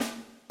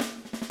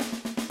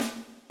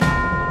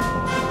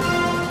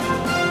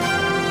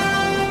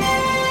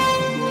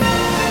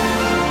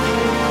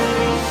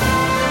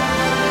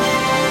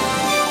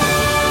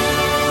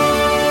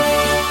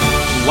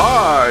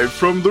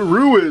from the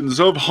ruins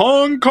of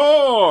Hong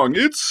Kong,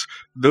 it's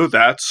the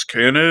That's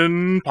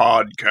Canon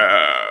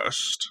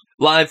podcast.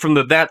 Live from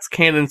the That's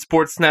Canon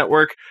Sports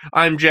Network,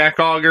 I'm Jack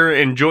Auger,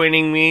 and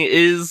joining me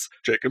is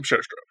Jacob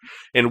Shostra.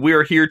 And we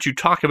are here to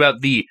talk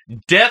about the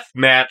death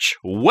match,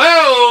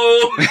 between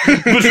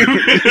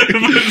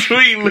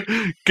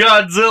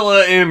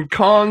Godzilla and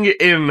Kong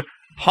in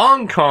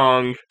Hong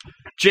Kong.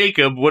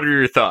 Jacob, what are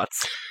your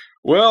thoughts?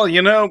 Well,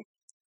 you know,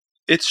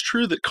 it's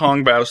true that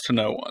Kong bows to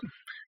no one.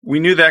 We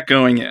knew that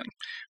going in.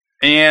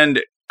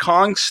 And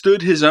Kong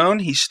stood his own,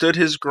 he stood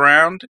his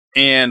ground,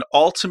 and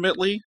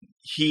ultimately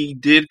he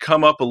did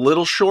come up a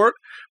little short,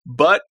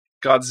 but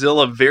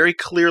Godzilla very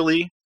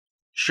clearly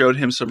showed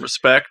him some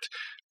respect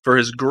for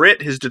his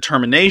grit, his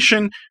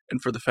determination,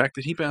 and for the fact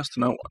that he bows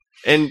to no one.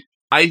 And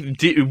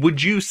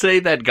would you say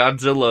that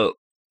Godzilla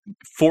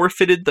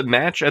forfeited the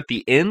match at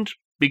the end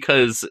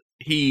because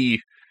he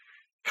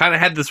kind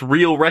of had this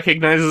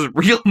recognizes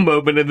real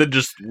moment and then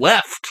just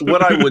left?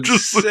 What I would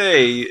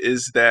say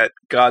is that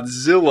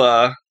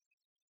Godzilla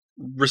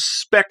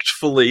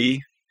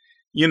respectfully,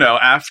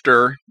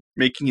 after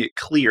making it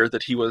clear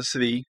that he was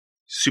the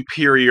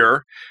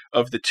superior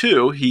of the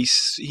two, he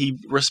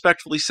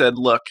respectfully said,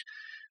 "Look,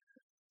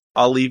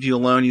 I'll leave you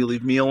alone, you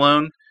leave me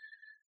alone.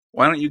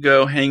 Why don't you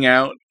go hang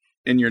out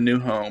in your new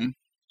home,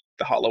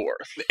 the Hollow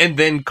Earth?" And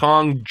then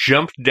Kong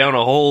jumped down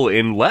a hole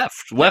and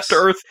left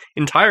Earth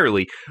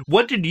entirely.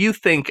 What did you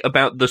think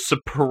about the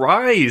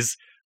surprise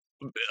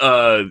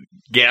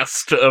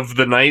guest of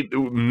the night,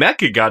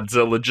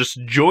 Mechagodzilla, just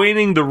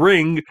joining the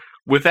ring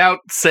without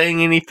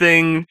saying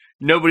anything?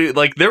 Nobody,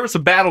 there was a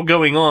battle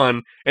going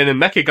on, and then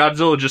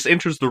Mechagodzilla just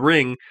enters the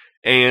ring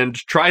and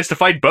tries to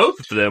fight both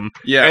of them,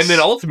 yes, and then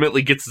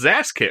ultimately gets his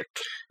ass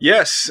kicked.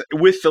 Yes,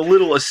 with a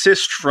little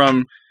assist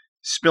from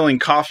spilling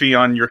coffee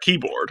on your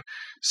keyboard.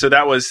 So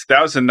that was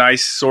a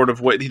nice sort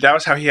of way. That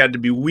was how he had to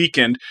be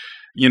weakened,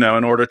 in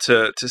order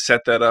to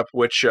set that up,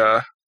 which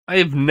I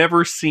have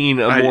never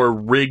seen a more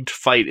rigged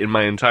fight in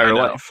my entire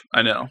life.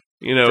 I know.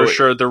 For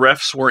sure, the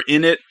refs were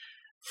in it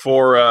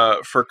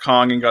for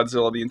Kong and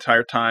Godzilla the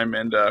entire time,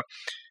 and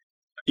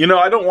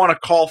I don't want to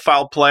call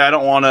foul play. I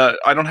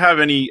don't have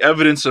any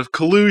evidence of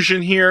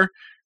collusion here.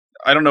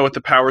 I don't know what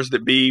the powers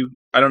that be.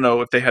 I don't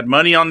know if they had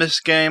money on this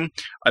game.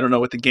 I don't know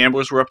what the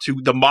gamblers were up to.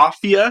 The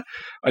mafia.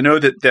 I know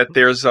that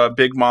there's a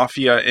big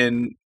mafia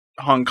in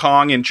Hong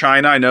Kong and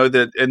China. I know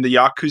that and the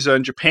Yakuza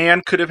in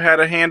Japan could have had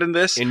a hand in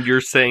this. And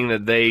you're saying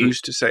that they... Who's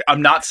to say?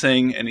 I'm not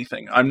saying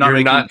anything. I'm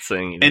not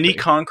saying any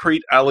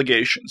concrete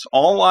allegations.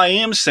 All I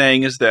am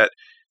saying is that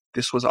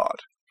this was odd.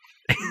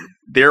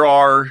 There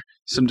are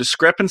some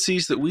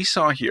discrepancies that we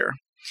saw here.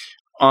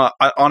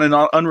 On an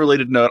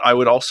unrelated note, I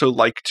would also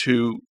like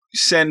to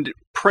send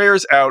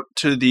prayers out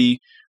to the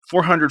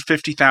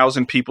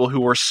 450,000 people who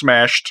were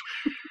smashed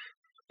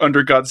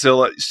under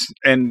Godzilla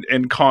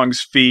and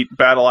Kong's feet,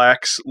 battle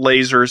axe,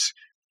 lasers.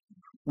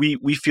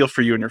 We feel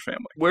for you and your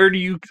family. Where do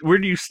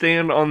you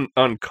stand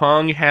on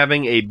Kong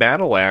having a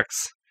battle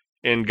axe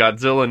and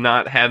Godzilla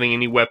not having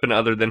any weapon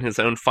other than his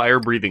own fire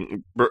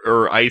breathing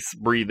or ice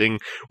breathing,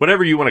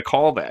 whatever you want to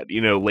call that,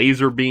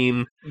 laser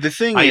beam, the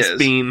thing ice is,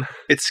 beam.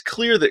 It's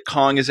clear that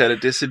Kong is at a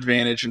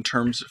disadvantage in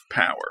terms of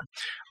power.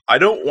 I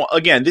don't want,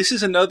 again, this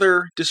is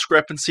another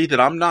discrepancy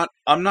that I'm not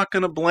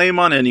going to blame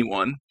on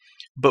anyone,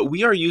 but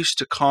we are used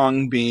to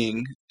Kong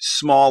being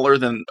smaller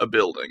than a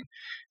building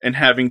and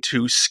having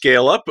to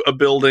scale up a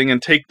building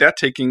and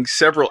taking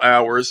several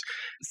hours.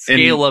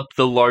 Scale up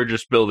the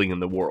largest building in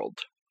the world.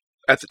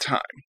 At the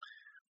time.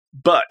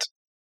 But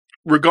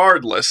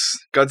regardless,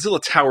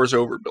 Godzilla towers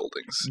over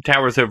buildings.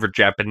 Towers over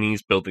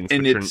Japanese buildings,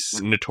 and which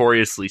are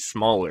notoriously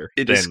smaller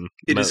than most.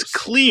 It is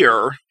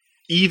clear,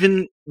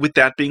 even with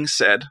that being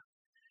said,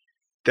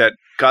 that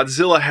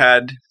Godzilla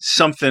had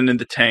something in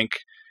the tank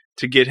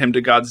to get him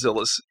to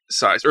Godzilla's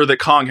size. Or that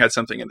Kong had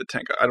something in the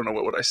tank. I don't know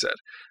what I said.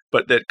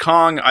 But that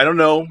Kong, I don't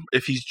know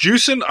if he's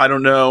juicing. I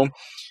don't know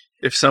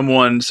if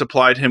someone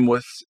supplied him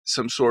with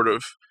some sort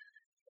of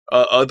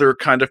other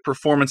kind of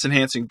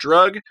performance-enhancing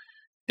drug,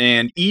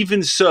 and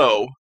even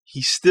so, he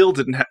still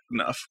didn't have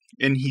enough,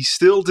 and he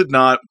still did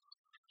not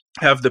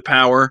have the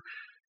power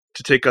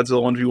to take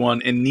Godzilla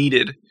 1v1 and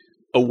needed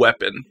a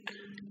weapon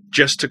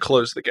just to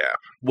close the gap.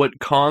 What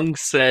Kong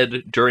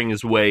said during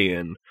his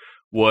weigh-in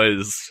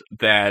was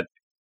that,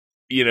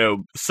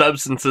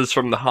 substances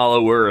from the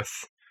Hollow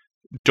Earth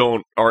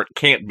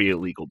can't be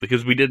illegal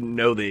because we didn't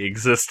know they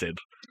existed.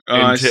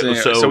 I see.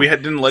 So we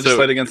didn't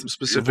legislate against them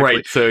specifically.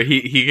 Right, so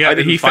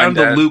he found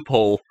the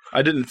loophole.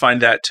 I didn't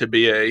find that to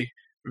be a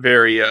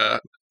very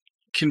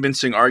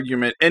convincing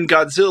argument. And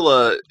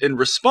Godzilla, in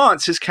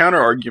response, his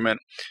counter-argument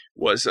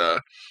was,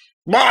 and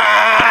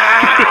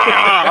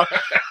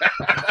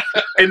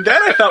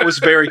that I thought was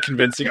very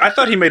convincing. I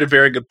thought he made a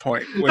very good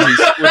point when he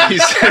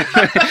said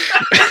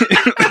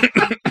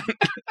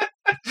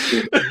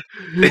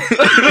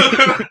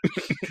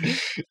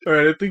All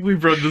right, I think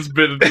we've run this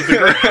bit into the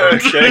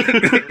ground.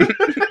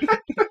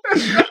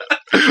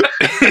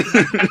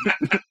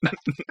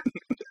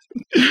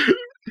 Okay.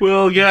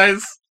 Well,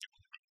 guys,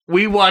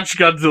 we watched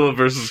Godzilla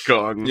vs.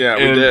 Kong. Yeah,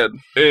 we did.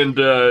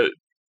 And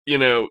you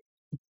know,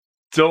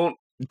 don't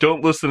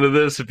listen to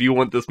this if you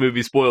want this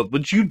movie spoiled,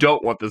 but you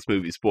don't want this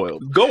movie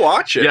spoiled. Go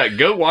watch it. Yeah,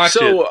 go watch it.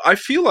 So I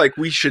feel like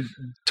we should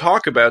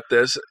talk about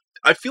this.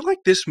 I feel like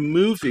this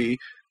movie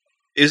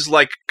is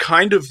like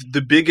kind of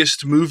the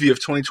biggest movie of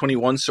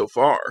 2021 so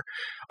far.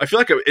 I feel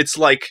like it's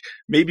like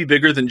maybe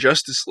bigger than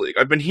Justice League.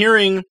 I've been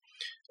hearing,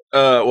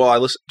 I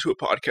listened to a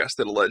podcast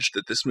that alleged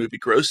that this movie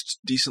grossed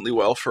decently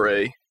well for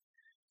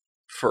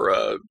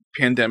a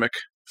pandemic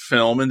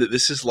film, and that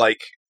this is like,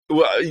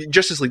 well,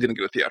 Justice League didn't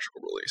get a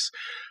theatrical release.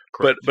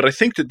 Correct. But I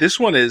think that this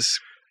one is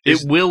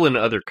it will in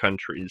other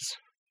countries.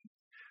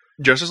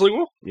 Justice League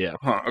will? Yeah.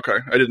 Huh, okay.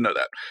 I didn't know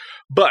that.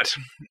 But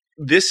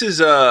this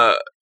is I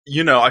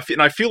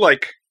feel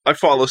like I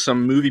follow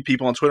some movie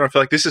people on Twitter. I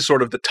feel like this is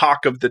sort of the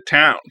talk of the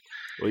town.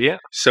 Well, yeah.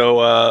 So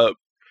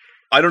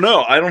I don't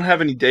know. I don't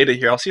have any data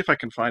here. I'll see if I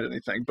can find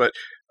anything. But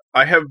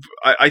I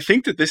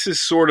think that this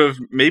is sort of,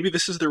 maybe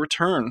this is the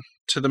return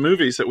to the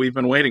movies that we've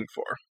been waiting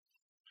for.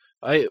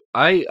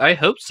 I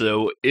hope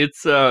so.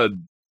 It's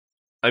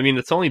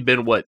it's only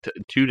been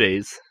 2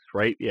 days,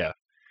 right? Yeah.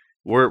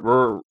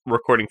 We're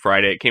recording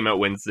Friday. It came out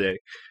Wednesday.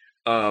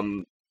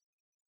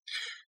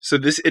 So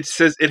it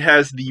says it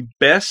has the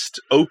best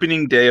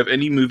opening day of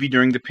any movie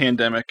during the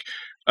pandemic,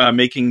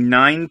 making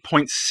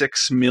 $9.6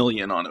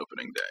 million on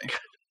opening day.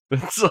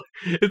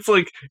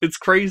 It's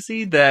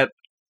crazy that,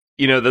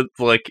 that's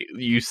like,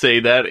 you say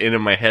that, and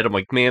in my head I'm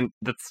like, man,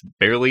 that's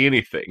barely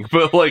anything.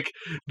 But like,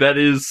 that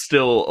is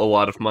still a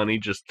lot of money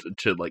just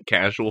to like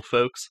casual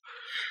folks.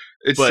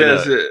 It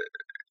says it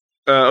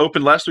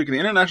opened last week in the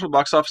international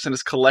box office and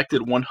has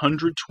collected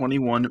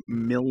 $121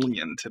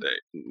 million to date.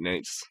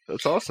 Nice.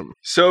 That's awesome.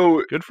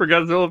 So good for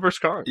Godzilla vs.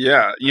 Kong.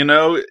 Yeah,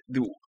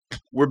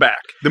 we're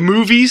back. The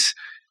movies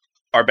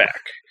are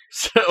back.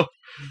 So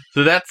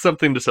that's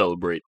something to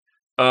celebrate.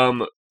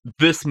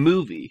 This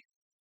movie,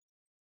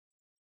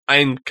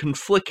 I'm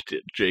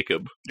conflicted,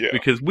 Jacob,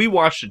 because we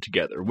watched it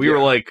together. We were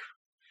like,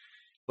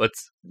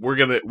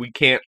 we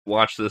can't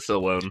watch this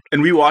alone.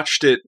 And we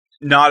watched it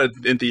not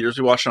in theaters.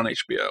 We watched it on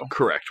HBO.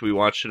 Correct. We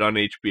watched it on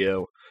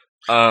HBO.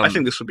 I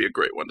think this would be a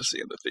great one to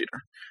see in the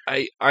theater.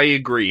 I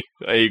agree.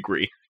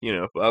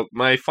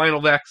 My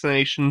final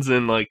vaccination's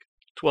in like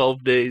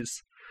 12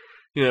 days.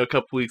 A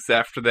couple weeks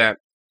after that,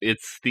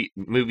 it's the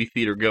movie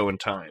theater going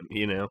time.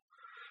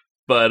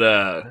 But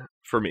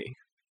for me,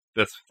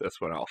 that's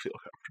when I'll feel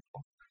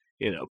comfortable.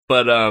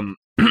 But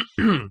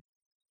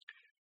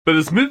but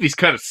this movie's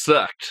kind of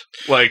sucked,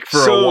 like,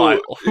 for a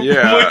while.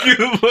 Yeah,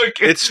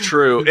 it's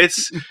true.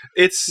 It's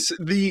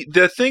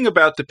the thing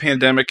about the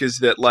pandemic is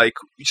that, like,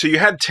 so you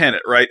had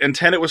Tenet, right? And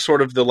Tenet was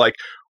sort of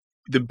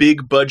the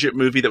big budget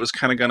movie that was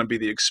kind of going to be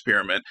the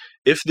experiment.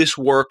 If this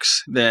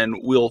works, then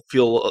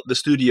the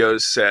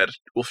studios said,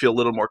 we'll feel a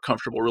little more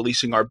comfortable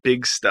releasing our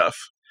big stuff.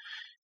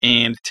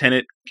 And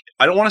Tenet,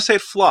 I don't want to say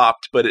it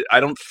flopped, but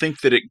I don't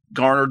think that it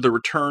garnered the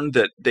return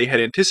that they had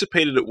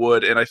anticipated it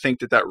would. And I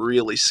think that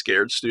really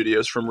scared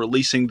studios from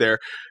releasing their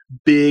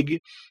big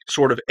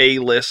sort of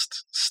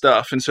A-list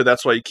stuff. And so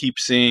that's why you keep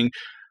seeing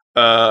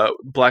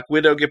Black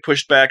Widow get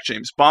pushed back,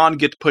 James Bond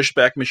get pushed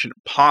back, Mission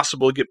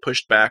Impossible get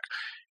pushed back.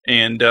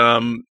 And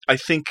I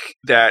think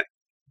that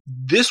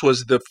this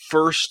was the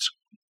first,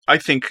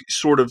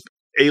 sort of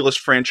A-list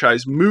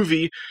franchise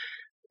movie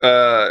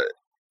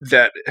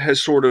that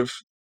has sort of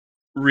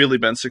really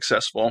been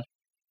successful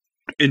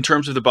in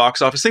terms of the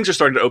box office. Things are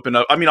starting to open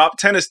up. I mean,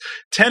 Tenet,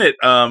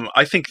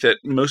 I think that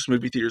most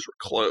movie theaters were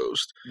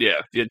closed.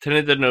 Yeah,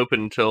 Tenet didn't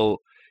open until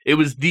it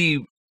was the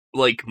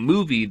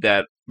movie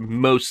that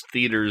most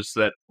theaters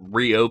that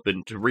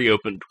reopened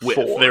with.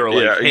 They were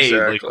like, hey,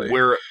 exactly.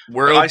 We're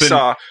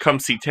open. Come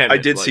see Tenet. I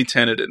did see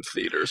Tenet in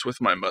theaters with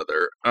my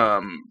mother.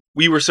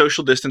 We were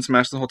social distance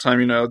masked the whole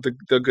time.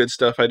 The good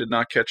stuff. I did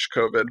not catch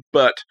COVID,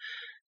 but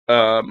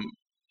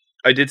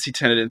I did see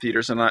Tenet in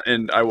theaters,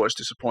 and I was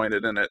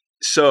disappointed in it.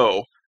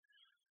 So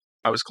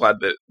I was glad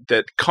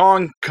that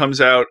Kong comes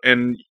out,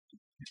 and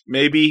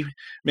maybe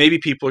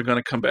people are going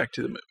to come back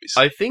to the movies.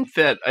 I think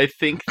that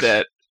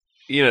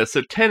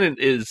so Tenet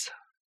is.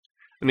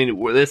 I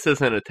mean, this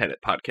isn't a Tenet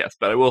podcast,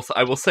 but I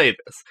will say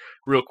this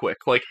real quick.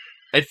 Like,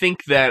 I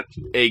think that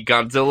a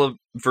Godzilla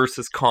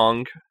versus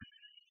Kong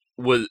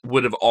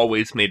would have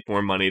always made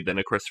more money than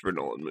a Christopher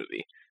Nolan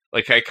movie.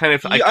 Like, I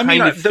think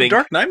the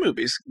Dark Knight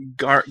movies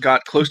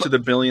got close to the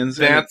billions.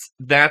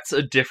 That's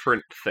a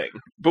different thing.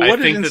 But what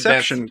did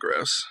Inception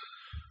gross?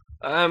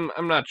 I'm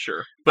not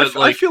sure, but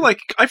I feel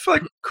like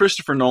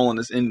Christopher Nolan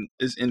is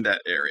in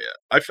that area.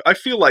 I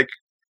feel like.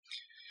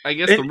 I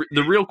guess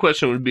the real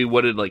question would be,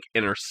 what did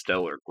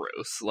Interstellar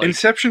gross?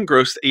 Inception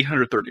grossed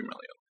 $830 million.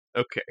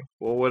 Okay,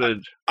 well, what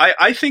did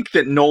I think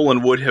that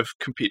Nolan would have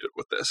competed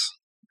with this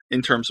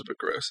in terms of a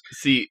gross.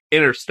 See,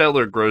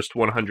 Interstellar grossed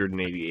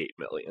 $188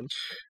 million.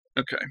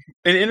 Okay.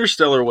 And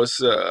Interstellar was,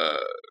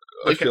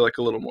 I feel like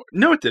a little more.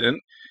 No, it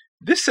didn't.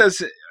 This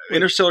says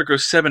Interstellar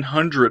grossed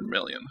 $700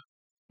 million.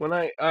 When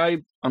I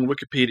on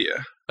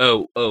Wikipedia.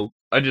 Oh,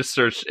 I just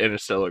searched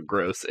Interstellar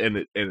gross, and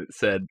it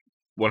said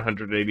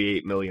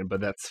 188 million,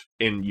 but that's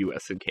in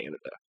US and Canada.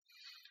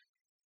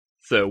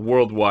 So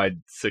worldwide,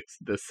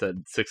 this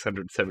said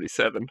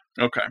 677.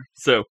 Okay.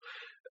 So,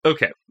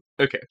 okay.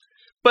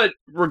 But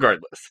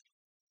regardless,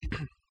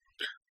 the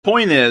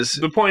point is,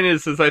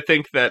 I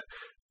think that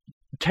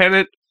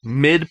Tenet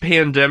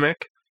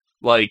mid-pandemic,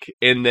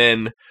 and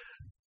then,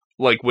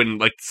 when,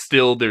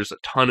 still there's a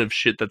ton of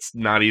shit that's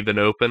not even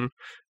open,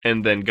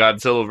 and then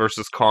Godzilla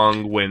vs.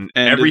 Kong when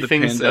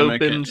everything's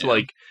opened,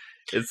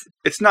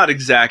 it's not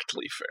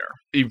exactly fair.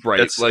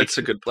 Right. That's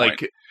a good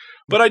point.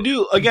 But I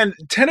do, again,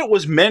 Tenet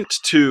was meant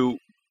to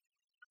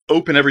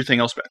open everything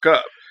else back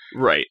up.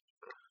 Right.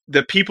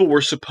 That people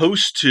were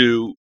supposed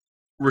to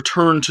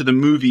return to the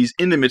movies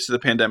in the midst of the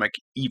pandemic,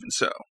 even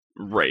so.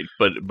 Right,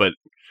 but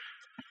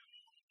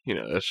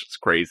that's just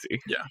crazy.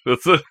 Yeah.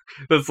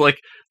 That's like,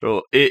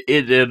 well,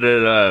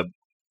 I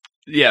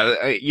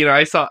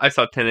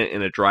saw Tenet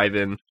in a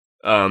drive-in,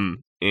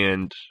 and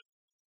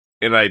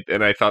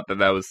I thought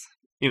that was,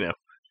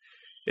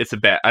 it's a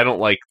bad. I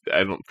don't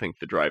think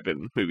the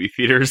drive-in movie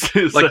theaters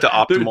is like the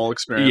optimal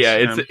experience.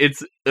 Yeah,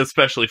 it's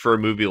especially for a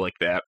movie like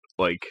that.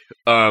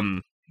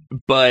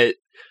 But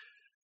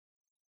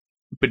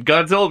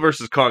Godzilla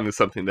vs. Kong is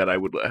something that I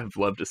would have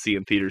loved to see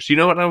in theaters. You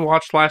know what I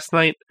watched last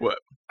night? What?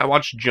 I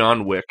watched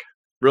John Wick.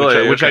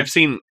 Really? Which I've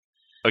seen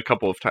a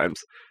couple of times.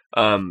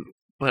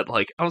 But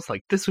I was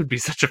like, this would be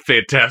such a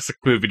fantastic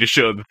movie to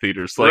show in the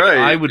theaters.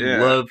 I would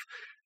love.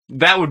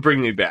 That would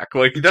bring me back.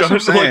 If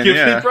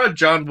they brought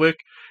John Wick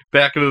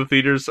back into the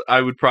theaters,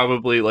 I would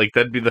probably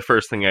that'd be the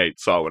first thing I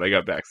saw when I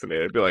got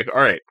vaccinated. I'd be like, all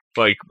right,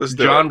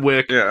 John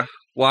Wick,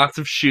 lots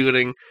of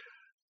shooting.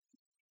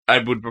 I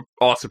would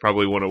also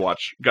probably want to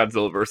watch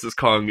Godzilla vs.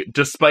 Kong,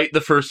 despite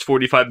the first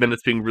 45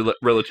 minutes being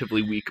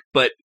relatively weak.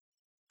 But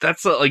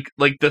that's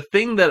the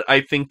thing that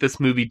I think this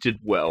movie did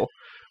well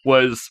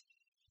was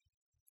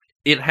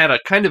it had a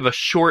kind of a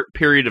short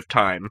period of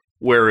time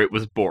where it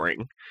was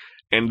boring,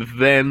 and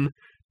then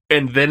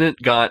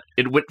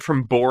it went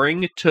from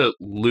boring to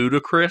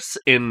ludicrous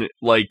in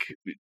it's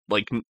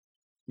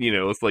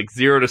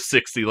 0 to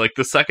 60.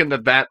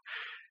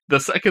 The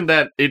second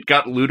that it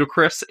got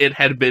ludicrous, it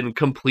had been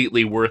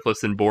completely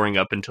worthless and boring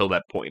up until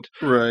that point.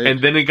 Right.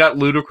 And then it got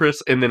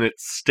ludicrous, and then it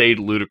stayed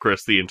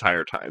ludicrous the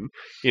entire time.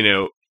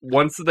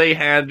 Once they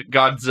had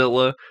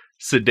Godzilla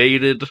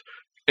sedated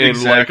and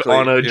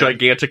on a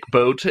gigantic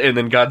boat, and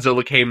then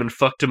Godzilla came and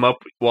fucked him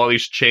up while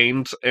he's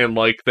chained, and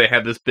they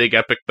had this big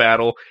epic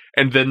battle,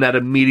 and then that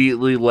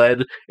immediately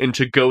led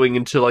into going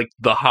into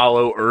the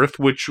Hollow Earth,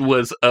 which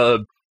was a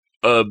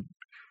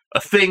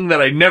thing that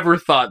I never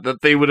thought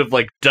that they would have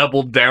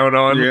doubled down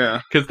on.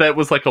 Yeah, because that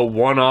was a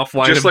one-off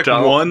line just of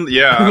dialogue. One.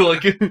 Yeah,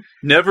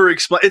 never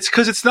explain. It's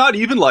because it's not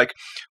even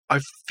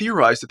I've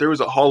theorized that there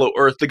was a Hollow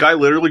Earth. The guy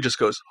literally just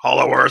goes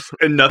Hollow Earth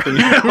and nothing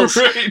else.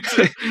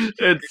 Right.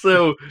 and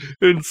so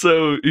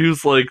he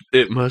was like,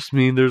 it must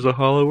mean there's a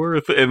Hollow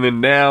Earth, and then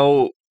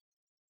now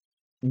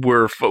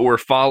we're they're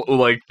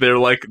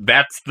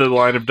that's the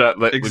line of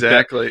dialogue.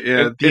 Exactly.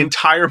 Yeah. The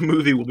entire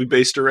movie will be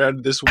based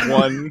around this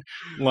one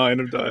line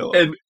of dialogue.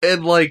 And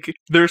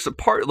there's a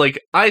part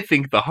I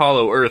think the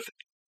Hollow Earth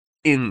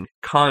in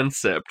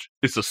concept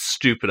is a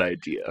stupid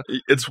idea.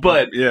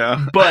 But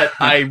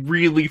I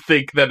really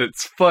think that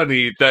it's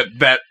funny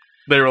that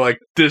they were like,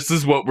 this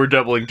is what we're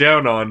doubling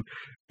down on.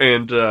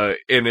 And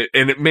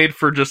it made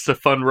for just a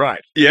fun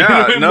ride.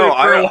 Yeah, no,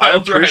 I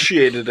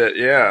appreciated it.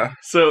 Yeah.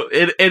 So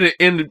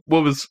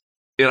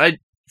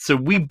so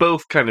we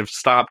both kind of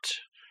stopped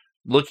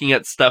looking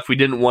at stuff. We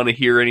didn't want to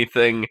hear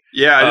anything.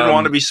 Yeah, I didn't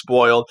want to be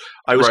spoiled.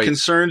 I was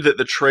concerned that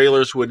the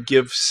trailers would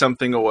give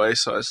something away,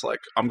 so I was like,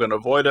 I'm going to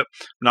avoid it.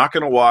 I'm not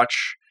going to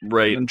watch.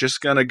 Right. I'm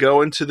just going to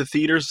go into the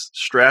theaters,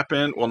 strap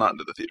in. Well, not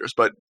into the theaters,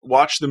 but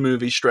watch the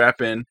movie,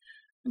 strap in,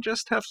 and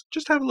just have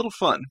a little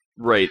fun.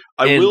 Right.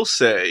 I will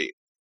say.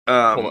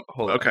 Hold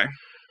on. Okay.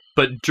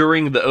 But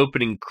during the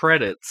opening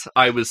credits,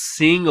 I was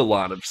seeing a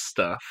lot of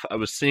stuff. I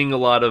was seeing a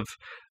lot of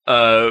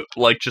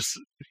just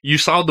you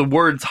saw the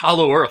words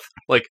Hollow Earth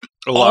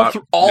all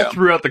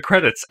throughout the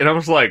credits, and I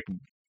was like,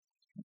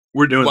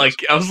 we're doing this.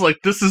 I was like,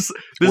 this is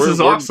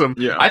awesome.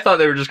 Yeah. I thought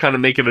they were just kind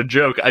of making a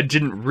joke. I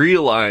didn't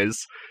realize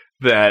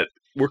that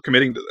we're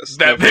committing to this.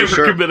 That they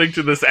were committing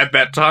to this at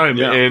that time,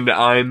 and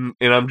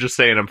I'm just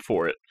saying I'm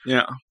for it.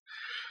 Yeah.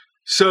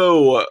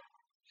 So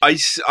I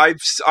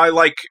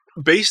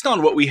based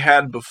on what we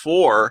had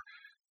before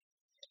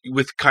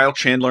with Kyle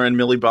Chandler and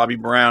Millie Bobby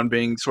Brown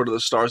being sort of the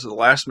stars of the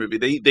last movie,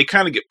 they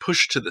kind of get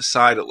pushed to the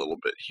side a little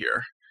bit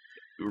here.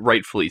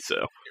 Rightfully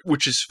so.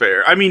 Which is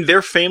fair. I mean,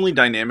 their family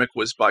dynamic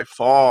was by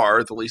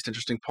far the least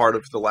interesting part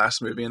of the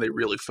last movie, and they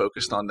really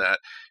focused on that.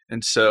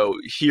 And so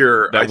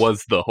here... That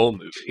was the whole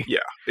movie. Yeah,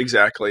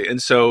 exactly.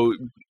 And so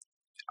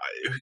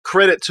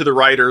credit to the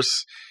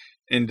writers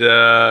and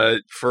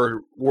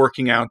for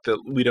working out that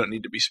we don't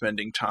need to be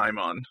spending time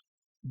on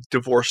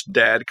divorced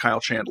dad Kyle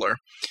Chandler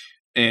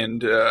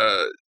and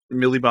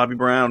Millie Bobby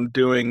Brown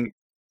doing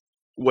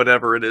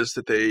whatever it is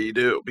that they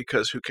do,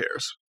 because who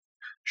cares?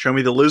 Show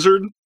me the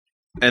lizard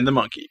and the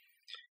monkey,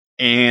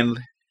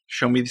 and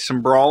Show me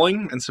some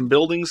brawling and some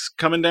buildings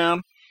coming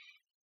down.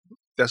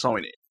 That's all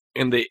we need.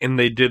 And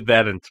they did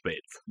that in spades.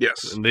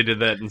 Yes. And they did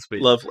that in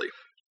spades. Lovely.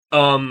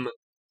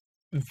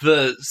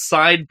 The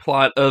side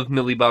plot of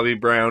Millie Bobby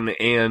Brown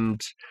and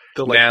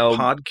The now,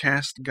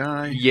 podcast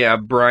guy. Yeah,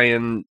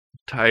 Brian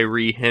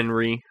Tyree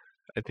Henry.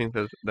 I think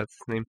that's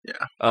his name.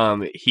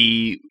 Yeah.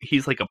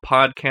 He's like a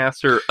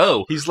podcaster.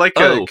 Oh, he's like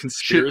a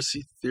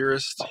conspiracy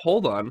theorist.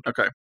 Hold on.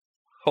 Okay.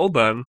 Hold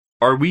on.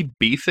 Are we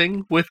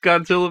beefing with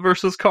Godzilla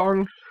versus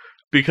Kong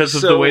because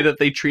of the way that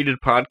they treated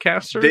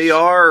podcasters? They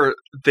are.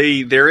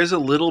 There is a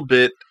little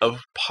bit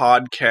of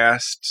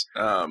podcast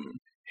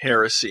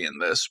heresy in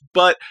this,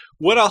 but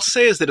what I'll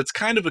say is that it's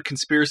kind of a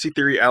conspiracy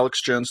theory Alex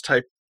Jones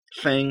type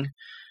thing,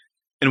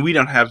 and we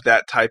don't have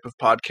that type of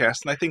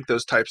podcast, and I think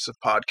those types of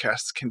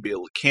podcasts can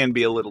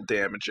be a little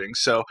damaging.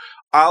 So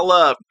I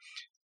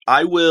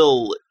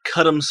will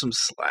cut them some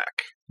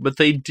slack. But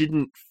they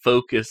didn't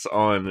focus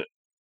on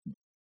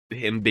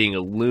him being a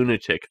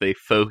lunatic. They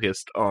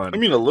focused on a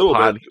little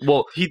bit.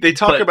 Well, they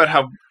talk about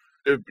how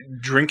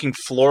drinking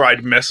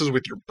fluoride messes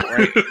with your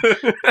brain,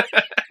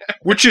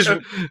 which is.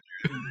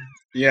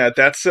 Yeah,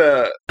 that's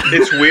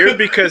it's weird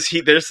because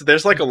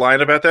there's like a line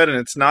about that, and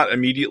it's not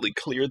immediately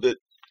clear that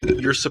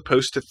you're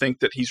supposed to think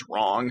that he's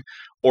wrong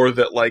or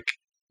that like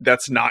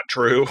that's not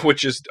true,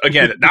 which is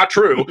again not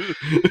true.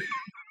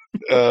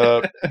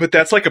 But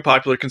that's like a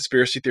popular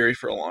conspiracy theory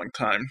for a long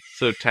time.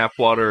 So tap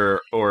water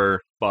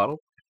or bottle?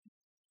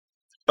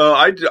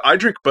 I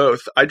drink both.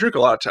 I drink a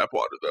lot of tap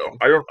water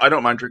though. I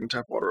don't mind drinking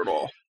tap water at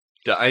all.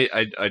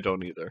 I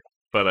don't either,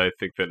 but I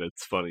think that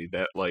it's funny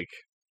that like.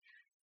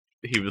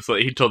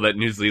 He told that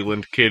New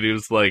Zealand kid, he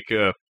was like,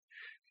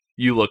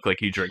 you look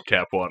like you drink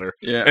tap water.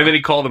 Yeah. And then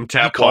he called him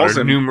tap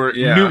water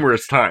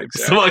numerous times.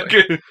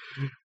 Exactly.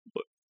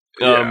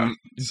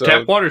 So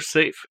tap water's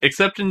safe,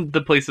 except in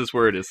the places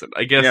where it isn't.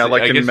 I guess. Yeah,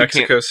 like in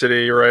Mexico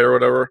City, right, or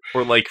whatever.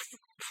 Or like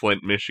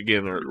Flint,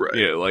 Michigan, or right.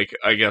 Yeah, like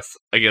I guess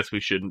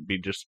we shouldn't be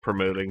just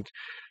promoting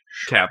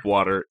tap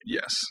water.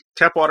 Yes,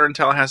 tap water in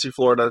Tallahassee,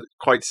 Florida,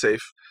 quite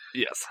safe.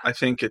 Yes, I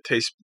think it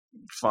tastes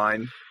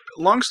fine.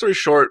 Long story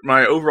short,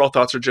 my overall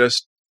thoughts are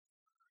just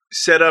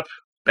setup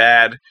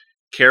bad,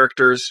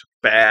 characters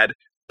bad,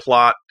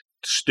 plot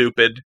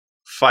stupid,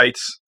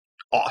 fights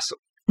awesome.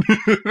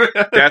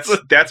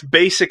 That's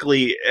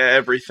basically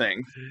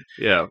everything.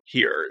 Yeah.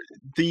 Here,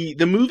 the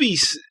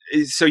movies.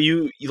 So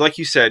you like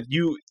you said,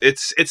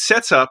 it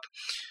sets up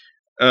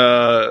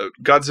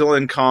Godzilla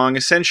and Kong.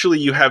 Essentially,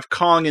 you have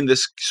Kong in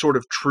this sort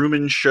of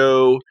Truman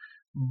Show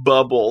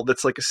bubble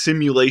that's like a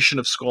simulation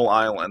of Skull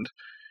Island.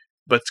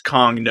 But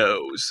Kong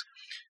knows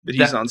that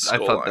he's on Skull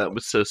Island. I thought that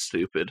was so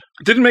stupid.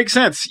 It didn't make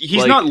sense.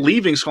 He's not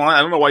leaving Skull Island.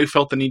 I don't know why you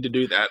felt the need to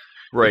do that.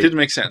 Right. It didn't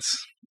make sense.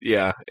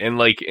 Yeah, and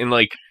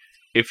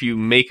if you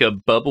make a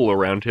bubble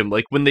around him,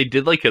 like when they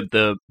did like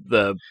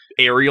the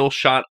aerial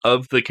shot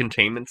of the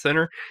containment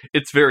center,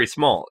 it's very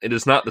small. It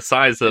is not the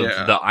size of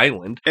the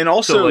island. And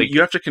also, you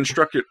have to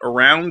construct it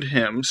around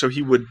him so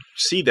he would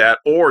see that,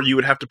 or you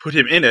would have to put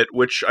him in it,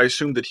 which I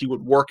assumed that he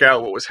would work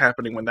out what was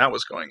happening when that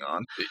was going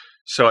on.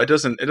 So it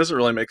doesn't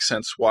really make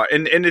sense why,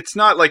 and it's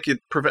not like it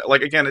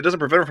doesn't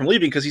prevent him from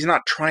leaving because he's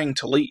not trying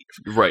to leave.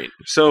 Right.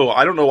 So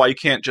I don't know why you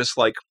can't just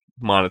like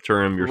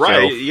monitor him yourself.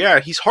 Right? Yeah,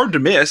 he's hard to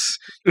miss.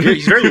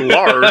 He's very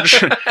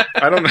large.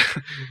 I don't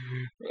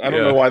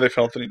know why they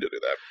felt the need to do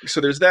that.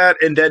 So there's that,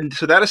 and then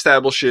so that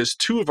establishes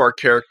two of our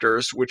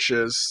characters, which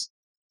is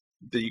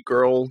the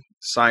girl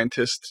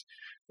scientist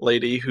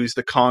lady who's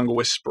the Kong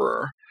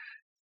Whisperer,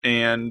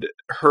 and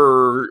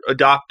her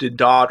adopted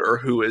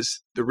daughter, who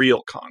is the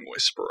real Kong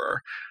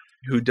Whisperer,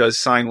 who does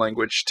sign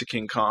language to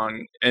King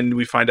Kong, and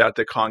we find out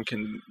that Kong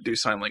can do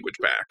sign language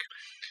back.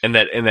 And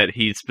that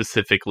he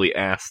specifically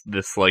asked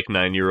this like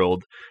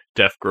 9-year-old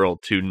deaf girl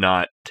to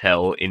not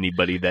tell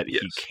anybody that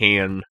he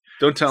can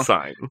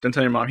sign. Don't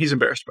tell your mom. He's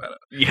embarrassed about it.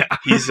 Yeah.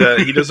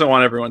 He doesn't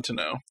want everyone to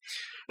know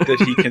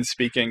that he can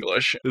speak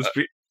English,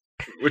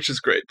 which is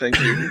great. Thank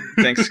you.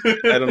 Thanks.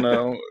 I don't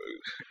know.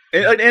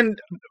 And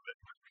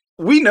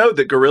we know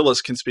that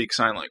gorillas can speak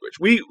sign language.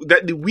 We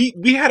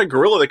had a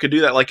gorilla that could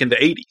do that like in the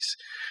 80s.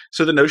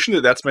 So the notion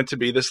that that's meant to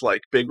be this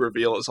like big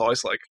reveal is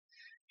always like,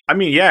 I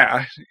mean,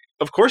 yeah,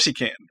 of course he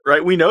can,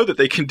 right? We know that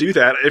they can do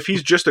that. If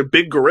he's just a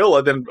big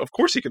gorilla, then of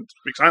course he can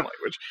speak sign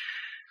language.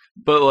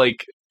 But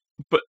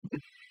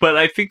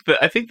I think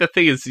the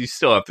thing is you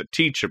still have to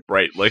teach him,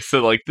 right? Like,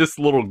 so like this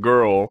little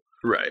girl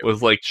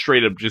was like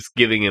straight up just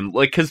giving him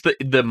like, cause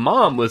the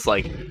mom was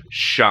like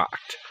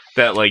shocked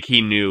that like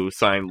he knew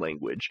sign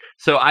language.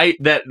 So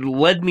that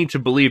led me to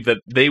believe that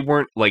they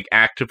weren't like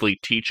actively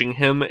teaching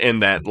him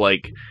and that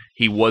like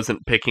he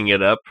wasn't picking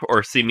it up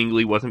or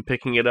seemingly wasn't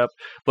picking it up.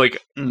 Like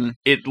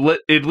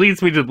it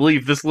leads me to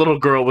believe this little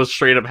girl was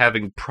straight up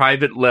having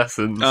private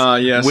lessons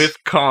with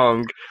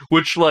Kong,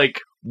 which like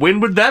when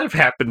would that have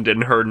happened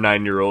in her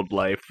 9-year-old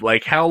life?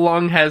 Like how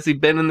long has he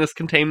been in this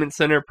containment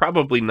center?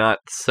 Probably not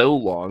so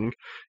long.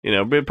 You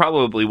know, but it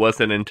probably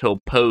wasn't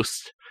until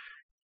post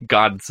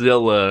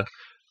Godzilla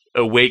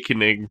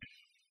Awakening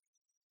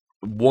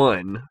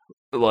 1,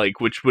 like,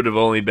 which would have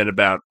only been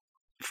about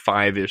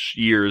 5-ish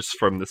years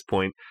from this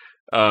point.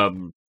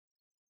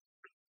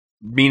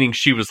 Meaning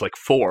she was like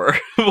 4.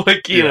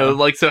 Like, you know,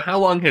 like, so how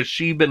long has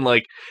she been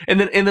like, and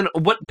then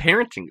what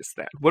parenting is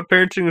that? What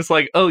parenting is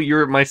like, oh,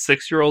 you're my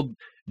 6-year-old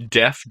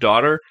deaf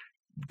daughter?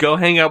 Go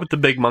hang out with the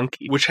big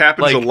monkey. Which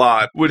happens Like, a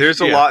lot. There's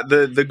a yeah. lot.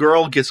 The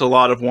girl gets a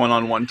lot of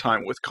one-on-one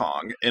time with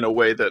Kong in a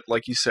way that,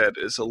 like you said,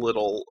 is a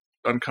little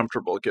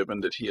uncomfortable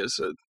given that he is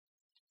a,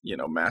 you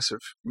know,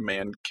 massive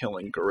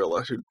man-killing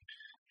gorilla who,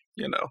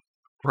 you know,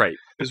 Right.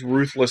 is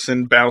ruthless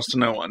and bows to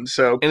no one.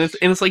 So And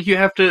it's like you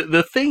have to,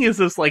 the thing is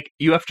like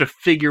you have to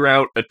figure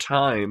out a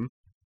time,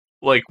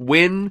 like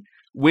when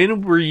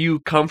were you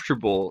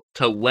comfortable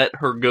to let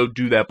her go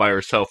do that by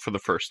herself for the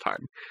first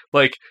time?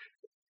 Like,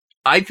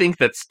 I think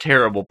that's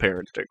terrible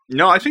parenting.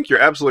 no, I think you're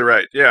absolutely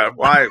right. Yeah,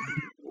 why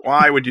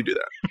would you do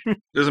that?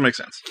 Doesn't make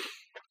sense.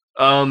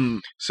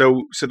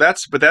 So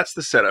that's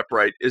the setup,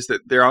 right? Is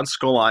that they're on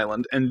Skull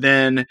Island, and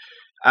then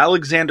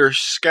Alexander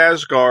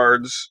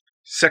Skarsgård's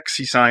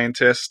sexy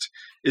scientist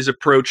is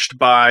approached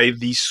by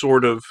the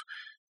sort of.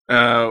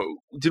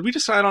 Did we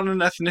decide on an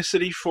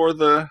ethnicity for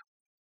the?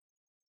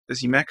 Is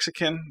he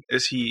Mexican?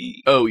 Is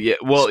he? Oh yeah,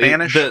 well,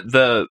 Spanish?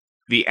 The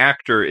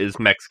actor is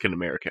Mexican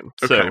American,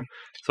 Okay.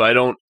 so I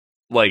don't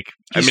like.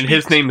 He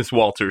his speaks- name is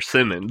Walter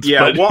Simmons.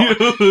 Yeah,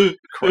 but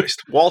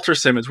Christ, Walter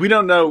Simmons. We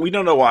don't know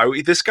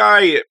why. This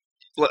guy,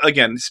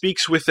 again,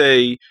 speaks with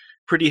a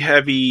pretty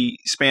heavy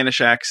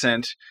Spanish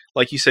accent.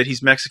 Like you said,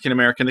 he's Mexican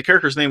American. The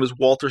character's name is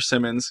Walter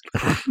Simmons,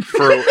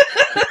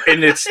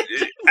 and it's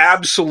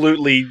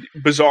absolutely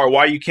bizarre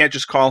why you can't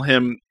just call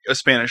him a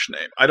Spanish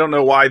name. I don't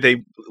know why they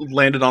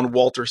landed on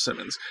Walter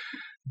Simmons,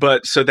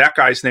 but so that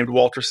guy's named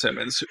Walter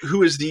Simmons,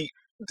 who is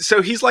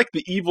so he's like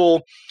the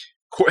evil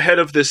head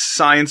of this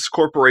science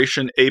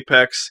corporation,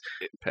 Apex.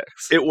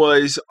 It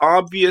was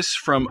obvious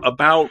from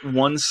about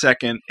 1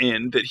 second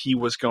in that he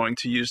was going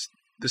to use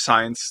the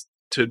science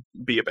to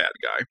be a bad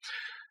guy.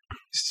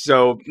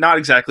 So not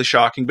exactly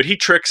shocking, but he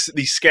tricks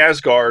the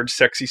Skarsgård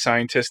sexy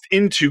scientist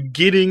into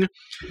getting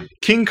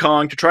King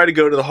Kong to try to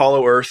go to the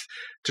Hollow Earth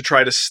to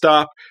try to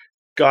stop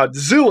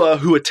Godzilla,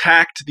 who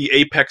attacked the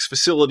Apex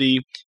facility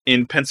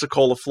in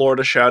Pensacola,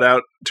 Florida. Shout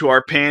out to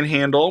our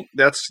Panhandle.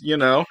 That's, you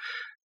know,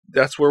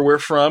 that's where we're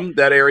from,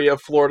 that area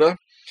of Florida.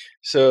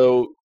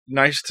 So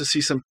nice to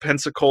see some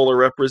Pensacola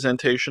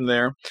representation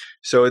there.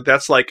 So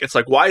that's like, it's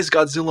like, why is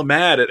Godzilla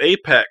mad at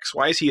Apex?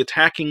 Why is he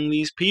attacking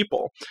these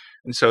people?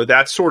 And so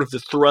that's sort of the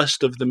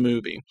thrust of the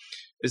movie,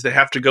 is they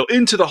have to go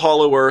into the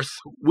Hollow Earth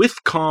with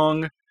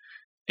Kong,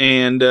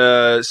 and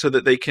so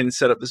that they can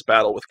set up this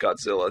battle with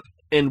Godzilla.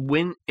 And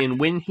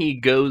when he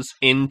goes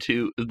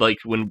into, like,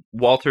 when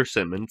Walter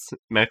Simmons,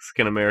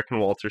 Mexican American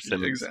Walter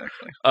Simmons,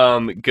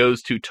 Exactly.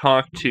 goes to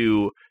talk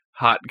to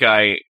hot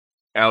guy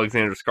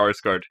Alexander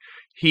Skarsgård,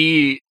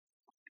 he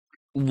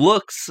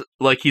looks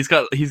like he's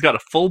got a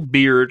full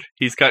beard.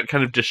 He's got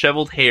kind of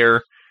disheveled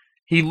hair.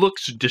 He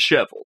looks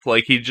disheveled.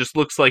 Like, he just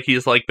looks like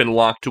he's like been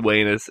locked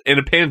away in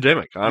a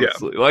pandemic,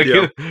 honestly. Like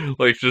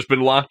just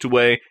been locked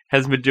away,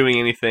 hasn't been doing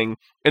anything.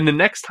 And the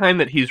next time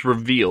that he's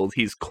revealed,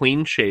 he's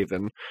clean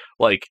shaven,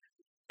 like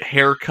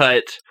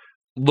haircut,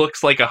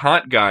 looks like a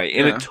hot guy.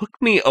 And it took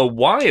me a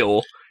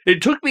while.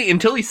 It took me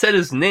until he said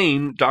his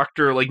name,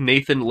 Dr. like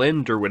Nathan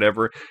Lind or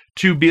whatever,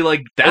 to be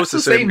like, that's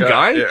the same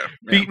guy?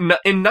 Yeah.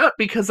 And not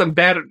because I'm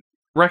bad at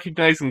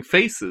recognizing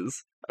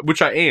faces,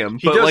 which I am.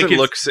 He but doesn't like,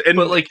 look...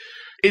 but like,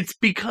 it's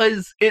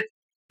because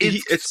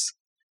it's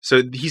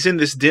so he's in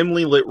this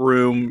dimly lit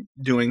room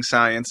doing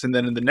science, and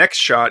then in the next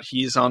shot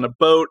he's on a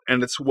boat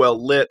and it's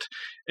well lit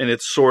and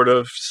it's sort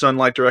of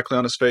sunlight directly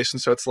on his face,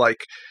 and so it's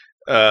like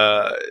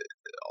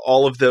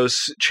all of those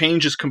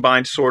changes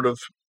combined, sort of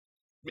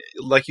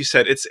like you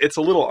said, it's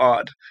a little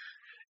odd.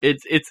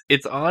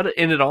 It's odd,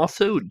 and it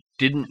also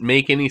didn't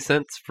make any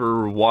sense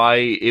for why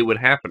it would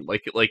happen.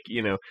 Like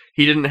you know,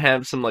 he didn't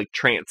have some like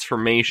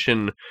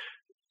transformation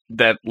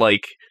that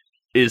like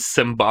is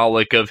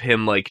symbolic of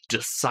him like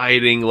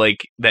deciding like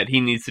that he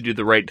needs to do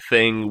the right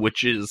thing,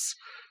 which is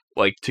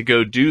like to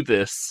go do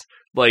this.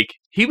 Like,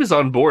 he was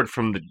on board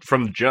from the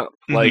jump.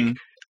 Mm-hmm. Like,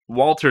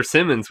 Walter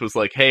Simmons was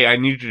like, "Hey, I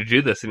need you to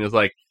do this," and he was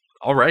like,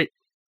 "All right."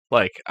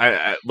 Like,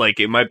 I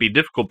like, it might be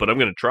difficult, but I'm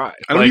gonna try.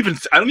 I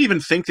don't even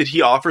think that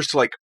he offers to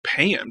like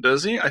pay him,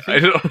 does he? I think I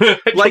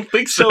don't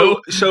think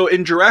so. So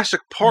in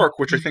Jurassic Park,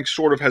 which I think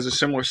sort of has a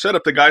similar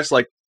setup, the guy's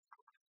like,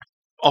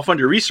 I'll fund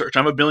your research.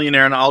 I'm a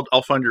billionaire and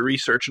I'll fund your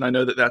research. And I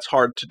know that that's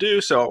hard to do.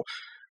 So,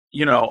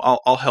 you know,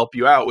 I'll help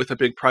you out with a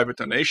big private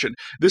donation.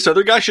 This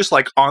other guy's just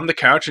like on the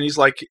couch and he's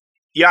like,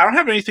 yeah, I don't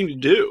have anything to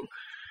do.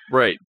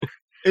 Right.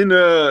 And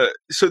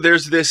so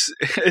there's this,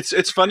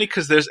 it's funny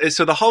because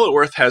so the Hollow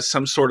Earth has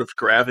some sort of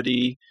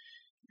gravity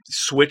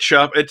switch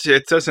up.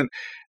 It doesn't,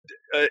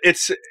 it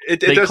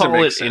they doesn't call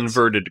make it sense.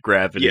 Inverted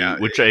gravity, Yeah,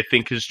 which I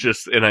think is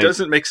just, it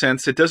doesn't make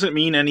sense. It doesn't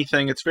mean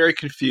anything. It's very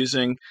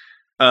confusing.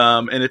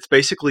 And it's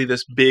basically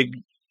this big,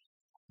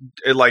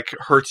 it like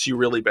hurts you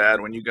really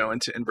bad when you go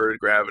into inverted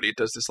gravity. It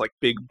does this like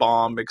big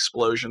bomb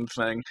explosion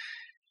thing.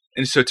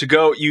 And so to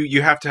go,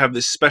 you have to have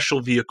this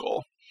special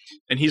vehicle.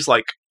 And he's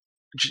like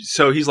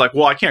so he's like,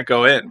 well, I can't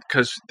go in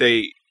because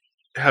they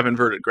have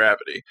inverted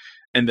gravity.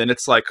 And then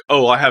it's like,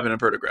 oh, I have an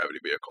inverted gravity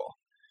vehicle.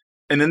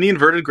 And then the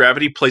inverted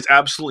gravity plays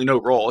absolutely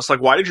no role. It's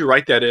like, why did you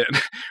write that in?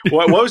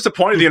 what was the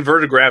point of the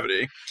inverted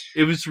gravity?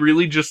 It was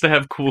really just to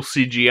have cool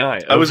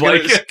CGI. I was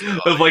like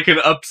of like an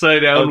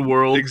upside down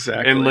world,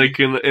 exactly, and like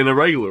in a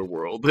regular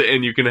world,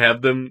 and you can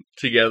have them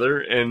together,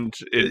 and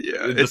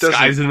the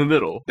sky's in the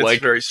middle. It's like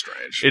very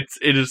strange.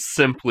 It is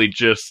simply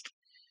just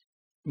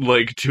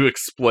like to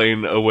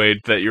explain a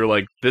way that you're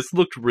like, this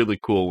looked really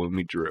cool when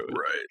we drew it.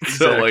 Right.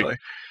 Exactly.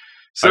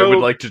 So I would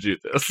like to do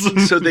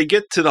this. So they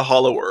get to the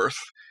Hollow Earth.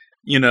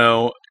 You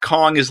know,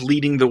 Kong is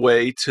leading the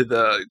way to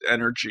the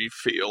energy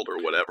field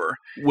or whatever.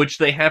 Which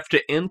they have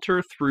to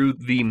enter through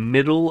the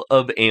middle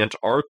of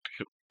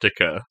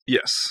Antarctica.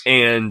 Yes.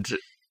 And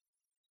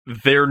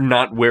they're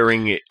not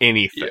wearing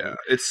anything. Yeah,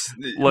 it's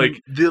like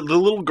the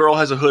little girl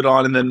has a hood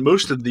on, and then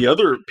most of the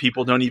other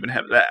people don't even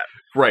have that.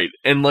 Right.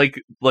 And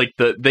like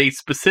they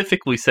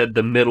specifically said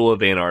the middle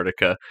of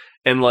Antarctica.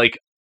 And like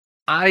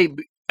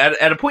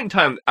At a point in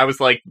time, I was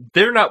like,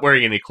 they're not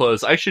wearing any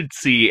clothes. I should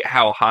see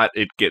how hot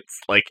it gets,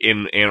 like,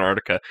 in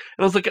Antarctica.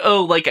 And I was like,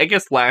 oh, like, I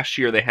guess last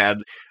year they had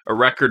a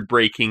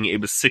record-breaking, it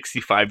was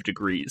 65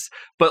 degrees.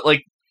 But,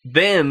 like,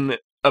 then,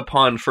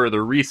 upon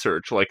further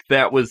research, like,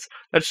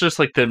 that's just,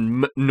 like,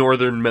 the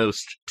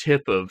northernmost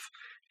tip of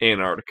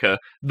Antarctica.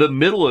 The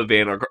middle of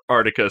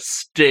Antarctica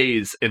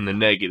stays in the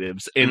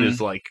negatives and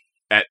is, like,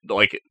 at,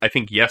 like, I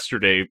think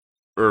yesterday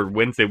or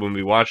Wednesday when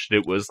we watched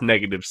it was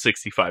negative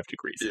 65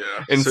 degrees.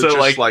 Yeah. And so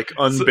just like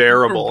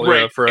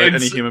unbearable for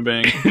any human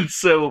being. And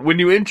so when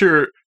you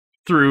enter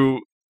through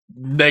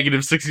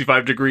negative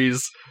 65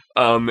 degrees,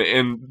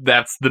 and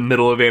that's the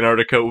middle of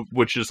Antarctica,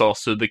 which is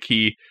also the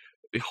key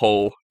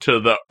hole to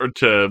the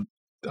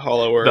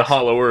Hollow Earth. The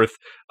Hollow Earth.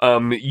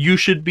 You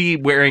should be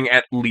wearing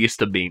at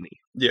least a beanie.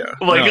 Yeah,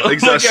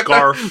 like a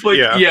scarf. A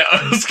scarf.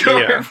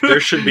 Yeah. There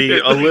should be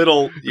a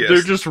little. Yes.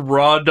 They're just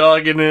raw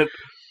dogging it.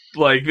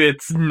 Like,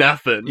 it's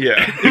nothing.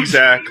 Yeah,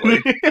 exactly.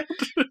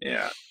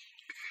 Yeah.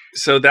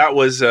 So that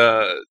was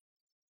a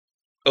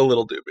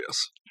little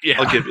dubious. Yeah.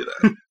 I'll give you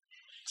that.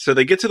 So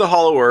they get to the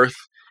Hollow Earth,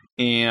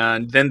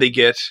 and then they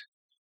get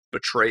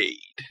betrayed.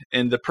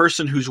 And the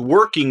person who's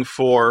working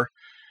for,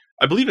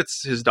 I believe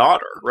it's his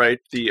daughter, right?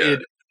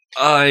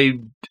 I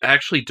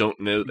actually don't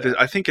know that.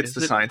 I think it's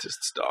the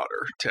scientist's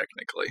daughter,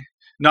 technically.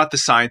 Not the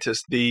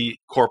scientist, the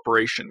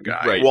corporation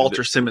guy. Right.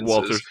 Walter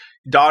Simmons'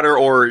 daughter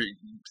or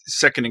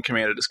second in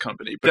command at his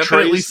company.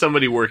 Definitely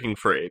somebody working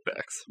for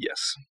Apex. Yes.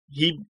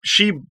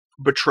 She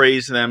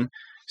betrays them,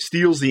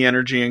 steals the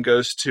energy, and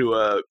goes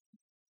to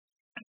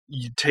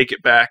you take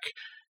it back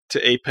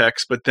to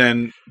Apex, but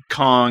then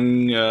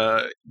Kong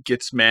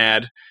gets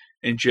mad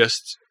and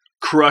just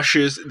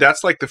crushes.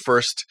 That's like the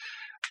first.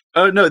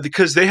 Oh no,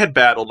 because they had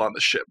battled on the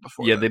ship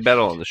before. Yeah, they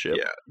battled on the ship.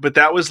 Yeah, but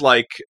that was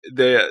like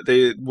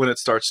they when it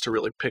starts to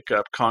really pick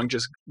up, Kong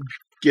just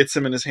gets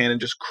them in his hand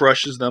and just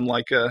crushes them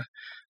like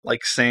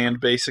sand,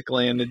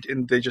 basically,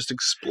 and they just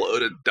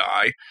explode and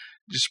die.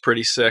 Just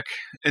pretty sick.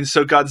 And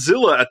so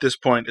Godzilla at this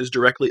point is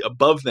directly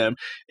above them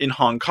in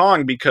Hong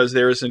Kong because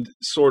there is a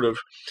sort of...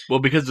 Well,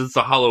 because it's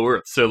a Hollow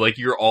Earth, so like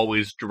you're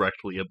always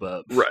directly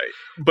above. Right.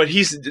 But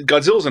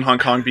Godzilla's in Hong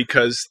Kong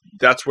because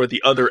that's where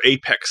the other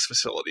Apex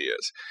facility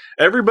is.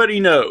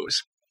 Everybody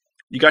knows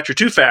you got your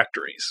two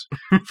factories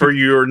for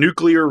your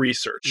nuclear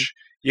research.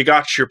 You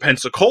got your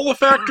Pensacola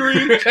factory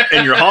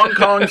and your Hong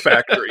Kong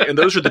factory. And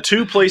those are the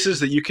two places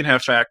that you can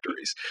have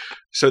factories.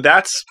 So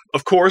that's,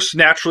 of course,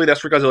 naturally,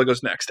 that's where Godzilla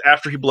goes next.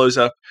 After he blows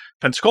up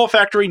Pensacola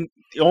factory,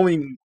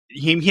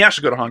 he has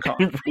to go to Hong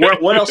Kong.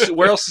 Where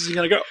else is he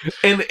going to go?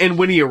 And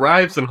when he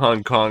arrives in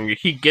Hong Kong,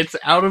 he gets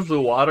out of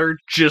the water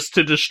just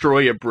to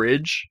destroy a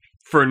bridge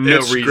for no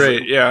reason.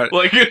 Great, yeah.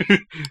 Like,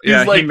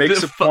 he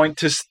makes a point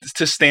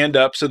to stand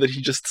up so that he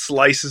just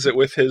slices it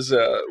with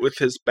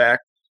his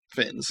back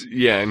fins.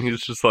 Yeah, and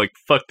he's just like,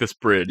 fuck this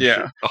bridge.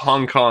 Yeah.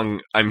 Hong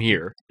Kong, I'm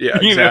here. Yeah,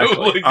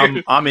 exactly.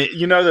 I'm in,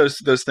 you know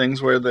those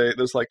things where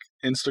those like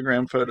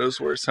Instagram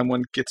photos where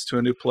someone gets to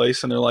a new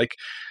place and they're like,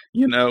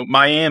 you know,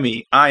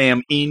 Miami, I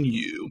am in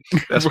you.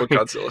 That's what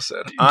Godzilla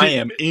said. I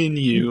am in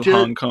you,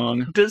 Hong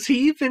Kong. Does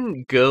he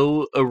even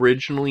go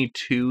originally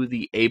to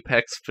the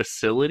Apex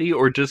facility,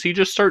 or does he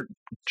just start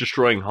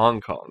destroying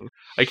Hong Kong?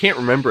 I can't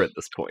remember at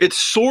this point. It's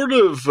sort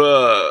of...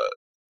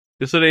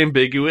 Is it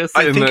ambiguous?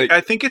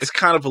 I think it's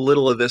kind of a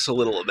little of this, a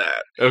little of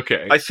that.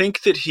 Okay. I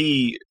think that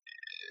he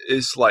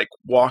is like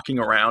walking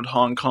around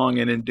Hong Kong,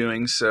 and in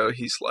doing so,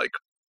 he's like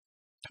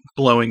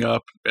blowing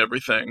up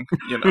everything,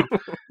 you know.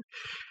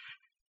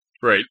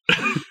 Right.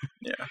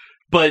 Yeah.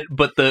 But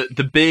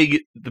the big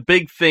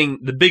thing,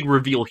 the big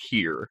reveal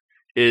here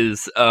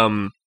is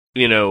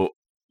you know,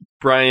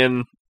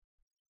 Brian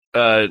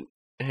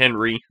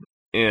Henry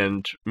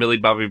and Millie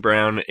Bobby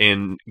Brown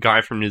and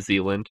guy from New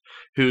Zealand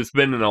who's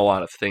been in a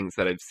lot of things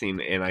that I've seen,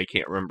 and I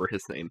can't remember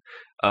his name.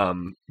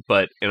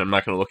 But I'm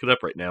not going to look it up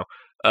right now.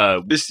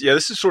 This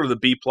is sort of the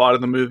B plot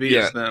of the movie.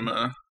 Yeah. Is them.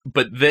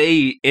 But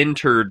they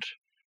entered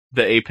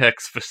the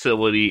Apex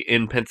facility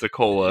in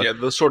Pensacola. Yeah,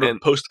 the sort of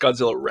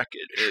post-Godzilla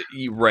wreckage.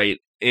 Right.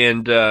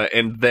 And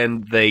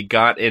then they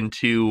got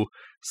into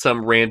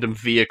some random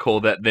vehicle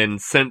that then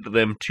sent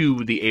them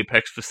to the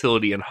Apex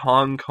facility in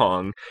Hong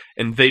Kong,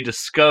 and they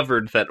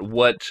discovered that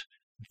what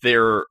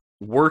they're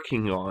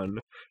working on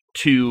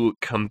to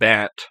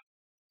combat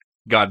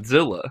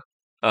Godzilla,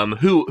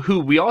 who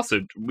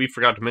we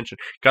forgot to mention,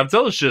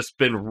 Godzilla's just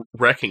been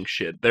wrecking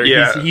shit.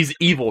 He's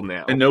evil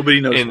now, and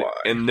nobody knows why.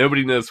 And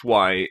nobody knows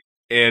why.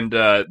 And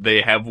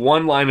they have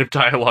one line of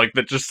dialogue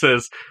that just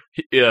says,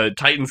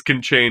 Titans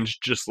can change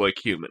just like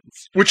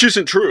humans. Which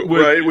isn't true,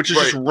 right? Which is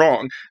just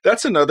wrong.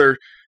 That's another...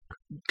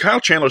 Kyle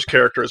Chandler's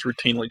character is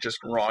routinely just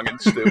wrong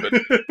and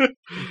stupid.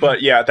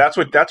 But yeah, that's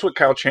what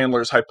Kyle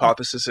Chandler's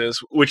hypothesis is,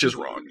 which is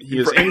wrong. He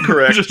is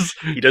incorrect.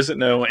 He doesn't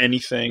know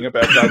anything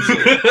about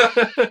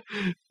Godzilla.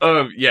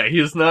 Yeah, he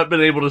has not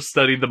been able to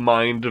study the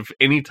mind of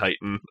any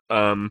Titan.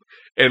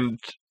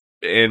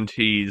 And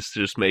he's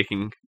just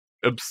making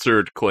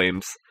absurd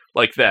claims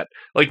like that.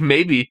 Like,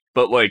 maybe,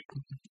 but like,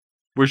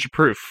 where's your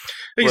proof?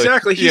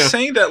 Exactly. He's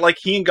saying that like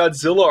he and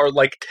Godzilla are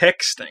like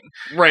texting.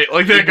 Right.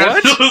 Like that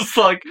Godzilla's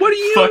like, what do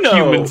you fuck know?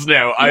 Humans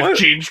now. I've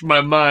changed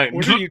my mind.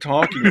 What are you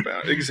talking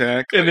about?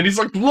 Exactly. And then he's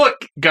like,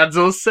 look,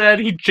 Godzilla said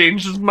he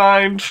changed his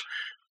mind.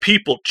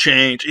 People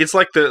change. It's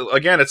like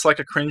it's like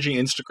a cringy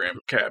Instagram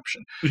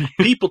caption.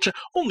 People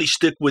only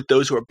stick with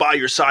those who are by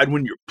your side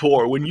when you're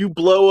poor. When you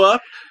blow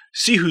up,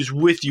 see who's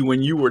with you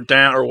when you were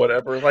down or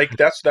whatever. Like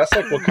that's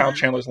like what Kyle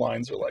Chandler's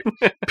lines are like.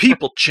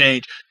 People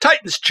change.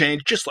 Titans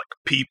change just like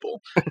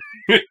people.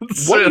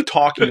 What are you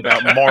talking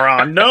about,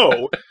 moron?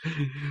 No.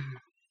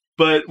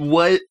 But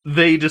what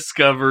they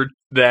discovered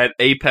that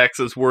Apex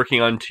is working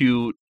on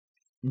to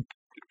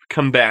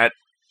combat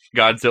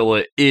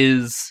Godzilla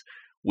is,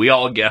 we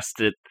all guessed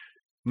it,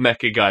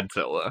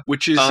 Mechagodzilla.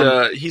 Which is,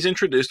 he's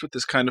introduced with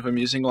this kind of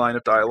amusing line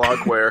of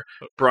dialogue where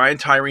Brian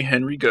Tyree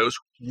Henry goes,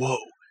 whoa,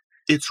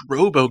 it's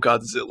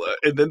Robo-Godzilla.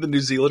 And then the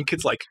New Zealand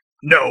kid's like,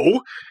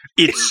 no,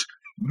 it's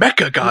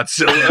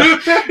Mechagodzilla.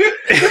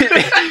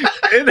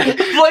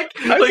 like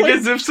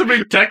as if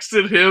somebody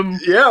texted him,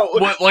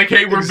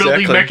 hey, we're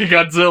building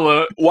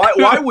Mechagodzilla.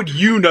 Why would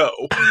you know?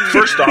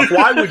 First off,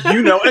 why would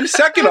you know? And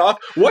second off,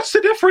 what's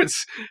the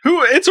difference?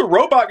 It's a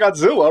robot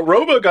Godzilla.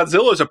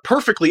 Robo-Godzilla is a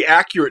perfectly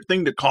accurate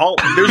thing to call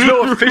him. There's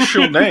no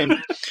official name.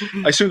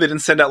 I assume they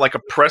didn't send out like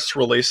a press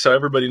release so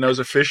everybody knows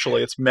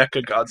officially it's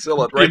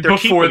Mechagodzilla, right?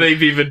 Before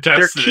they've even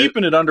tested it. They're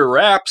keeping it under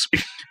wraps.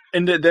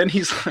 And then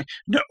he's like,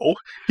 no.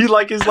 He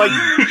is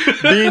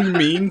being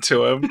mean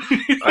to him.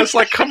 I was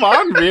like, come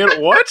on,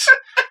 man. What?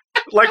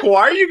 Like,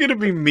 why are you going to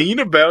be mean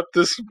about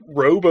this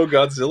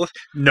Robo-Godzilla?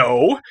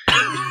 No.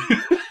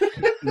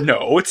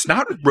 No, it's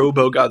not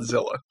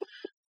Robo-Godzilla.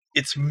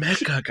 It's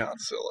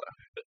Mechagodzilla.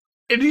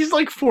 And he's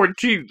like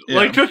 14. Yeah.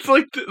 Like, that's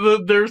like,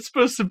 they're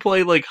supposed to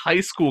play like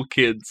high school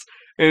kids.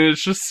 And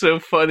it's just so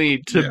funny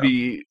to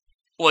be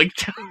like,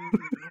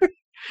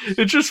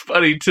 it's just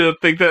funny to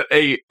think that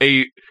a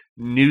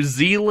New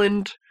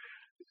Zealand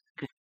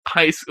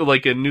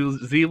a New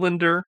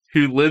Zealander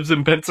who lives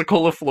in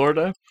Pensacola,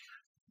 Florida.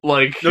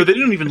 Like, no, they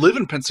didn't even live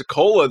in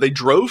Pensacola. They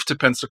drove to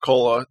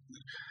Pensacola.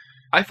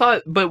 I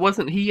thought, but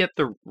wasn't he at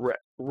the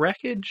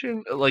wreckage?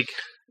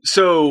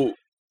 So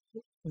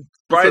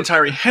Brian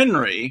Tyree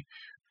Henry,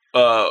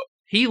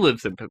 he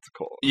lives in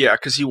Pensacola. Yeah,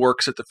 because he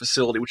works at the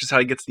facility, which is how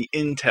he gets the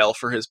intel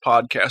for his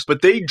podcast.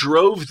 But they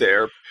drove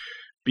there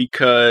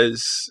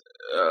because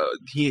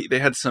they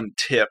had some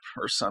tip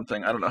or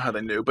something. I don't know how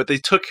they knew, but they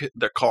took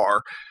the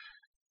car.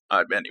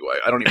 Anyway,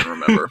 I don't even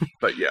remember.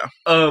 But yeah.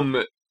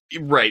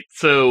 Right.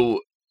 So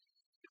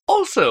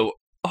also,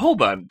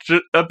 hold on.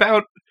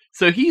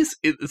 So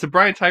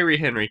Brian Tyree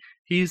Henry.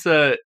 He's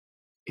a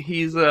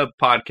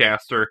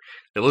podcaster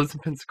that lives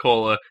in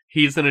Pensacola.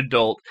 He's an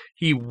adult.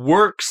 He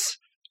works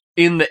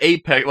in the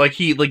Apex,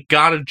 he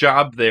got a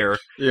job there.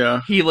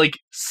 Yeah. He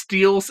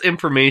steals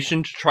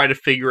information to try to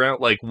figure out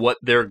what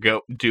they're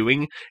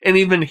doing, and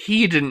even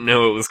he didn't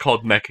know it was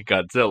called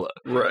Mechagodzilla.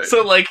 Right.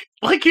 So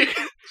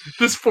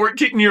this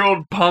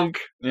 14-year-old punk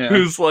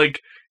who's he's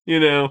like,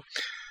 no,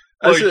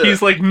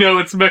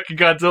 it's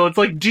Mechagodzilla. It's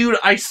like, dude,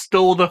 I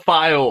stole the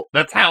file.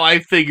 That's how I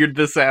figured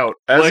this out.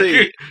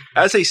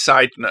 As a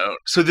side note,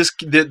 so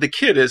the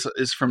kid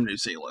is from New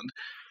Zealand,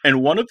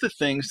 and one of the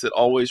things that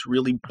always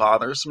really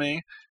bothers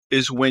me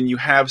is when you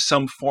have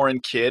some foreign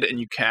kid and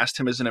you cast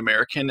him as an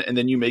American and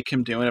then you make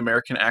him do an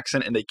American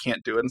accent and they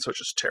can't do it, and so it's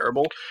just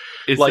terrible.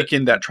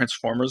 In that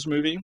Transformers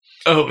movie.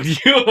 Oh,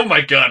 oh my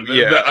God.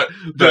 Yeah.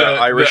 The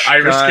Irish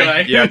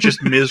guy. Yeah,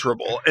 just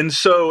miserable. And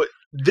so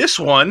this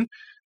one,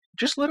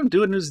 just let him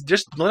do it.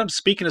 Just let him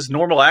speak in his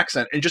normal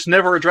accent and just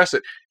never address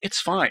it. It's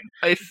fine.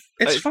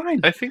 It's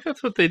fine. I think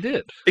that's what they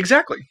did.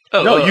 Exactly.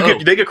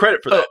 They get credit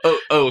for that.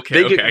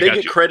 Okay. They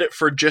get credit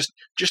for just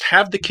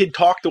have the kid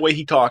talk the way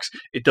he talks.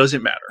 It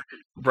doesn't matter.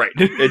 Right.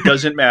 It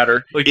doesn't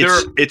matter.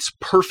 It's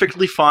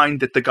perfectly fine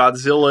that the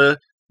Godzilla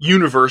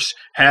universe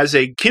has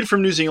a kid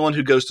from New Zealand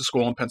who goes to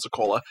school in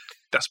Pensacola.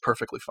 That's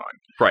perfectly fine.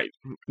 Right.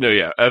 No,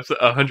 yeah,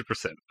 100%.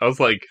 I was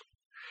like,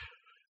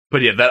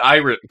 But yeah, that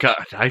Irish... God,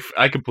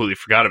 I completely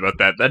forgot about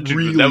that. That dude,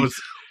 Really? that was...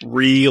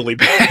 Really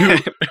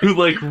bad. who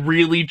like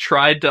really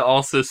tried to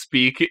also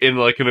speak in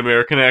like an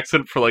American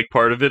accent for like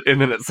part of it, and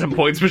then at some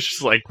points was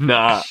just like,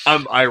 nah,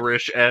 I'm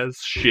Irish as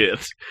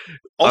shit.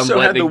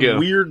 Also had the go.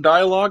 weird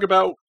dialogue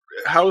about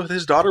how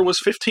his daughter was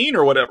 15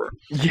 or whatever.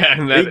 Yeah,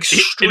 and that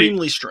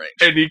extremely strange.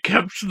 And he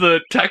kept the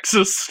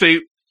Texas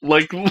state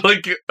like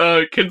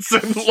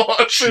consent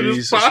laws in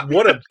his pocket.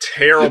 What a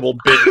terrible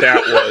bit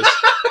that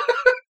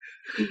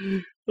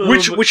was.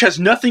 Which has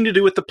nothing to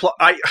do with the plot.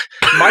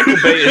 Michael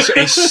Bay is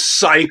a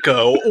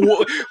psycho.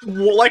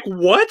 Like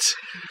what?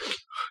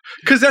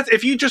 Because that's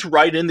if you just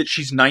write in that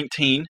she's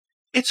 19,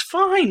 it's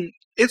fine.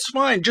 It's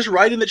fine. Just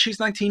write in that she's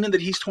 19 and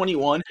that he's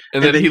 21,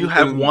 and then you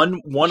have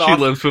one she off.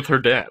 lives with her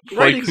dad.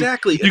 Right,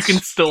 exactly. You can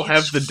still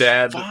have the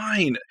dad.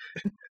 Fine,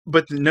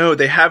 but no,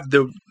 they have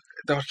the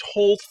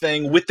whole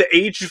thing with the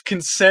age of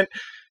consent.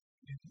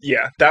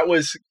 Yeah, that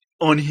was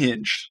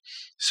unhinged.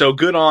 So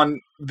good on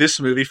this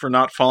movie for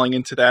not falling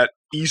into that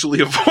easily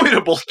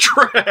avoidable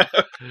trap.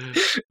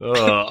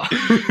 So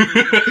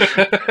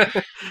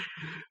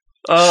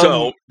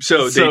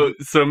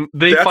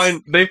they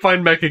find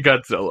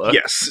Mechagodzilla.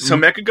 Yes. So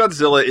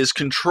Mechagodzilla is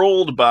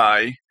controlled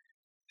by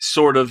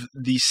sort of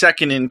the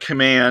second in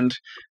command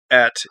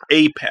at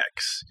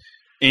Apex.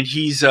 And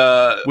he's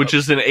which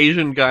is an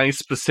Asian guy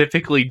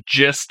specifically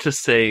just to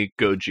say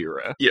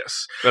Gojira.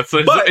 Yes. That's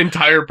the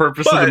entire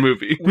purpose of the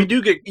movie. You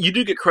do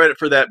get credit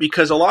for that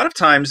because a lot of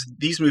times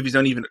these movies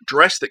don't even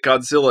address that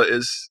Godzilla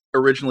is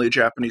originally a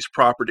Japanese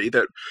property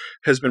that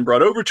has been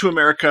brought over to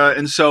America,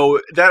 and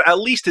so that at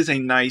least is a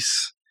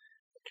nice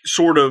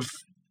sort of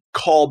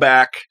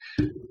callback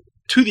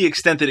to the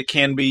extent that it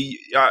can be.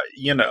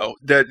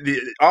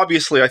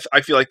 Obviously I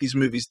feel like these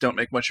movies don't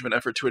make much of an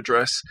effort to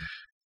address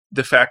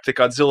the fact that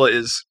Godzilla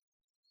is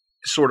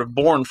sort of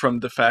born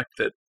from the fact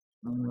that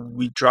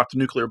we dropped a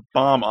nuclear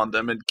bomb on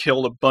them and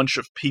killed a bunch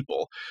of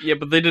people. Yeah,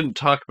 but they didn't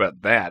talk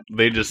about that.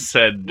 They just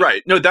said...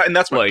 Right. No,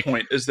 that's my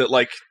point, is that,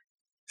 like,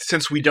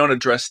 since we don't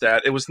address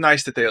that, it was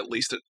nice that they at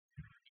least,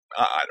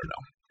 I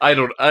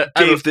don't know.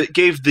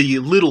 Gave the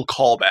little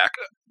callback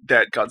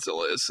that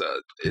Godzilla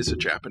is a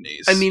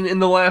Japanese. I mean, in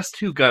the last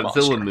two Godzilla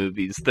monster.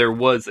 movies, there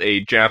was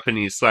a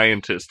Japanese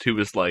scientist who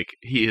was like,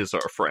 he is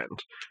our friend.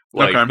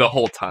 Like, the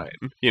whole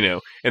time,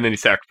 and then he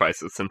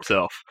sacrifices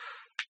himself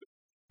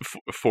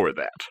for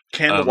that.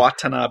 Ken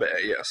Watanabe,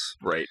 yes.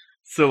 Right.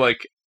 So, like,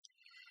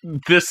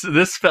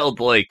 this felt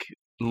like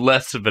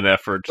less of an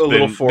effort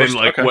than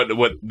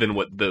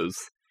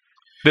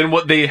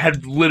what they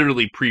had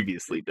literally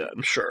previously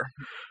done. Sure.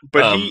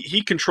 But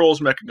he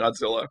controls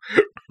Mechagodzilla.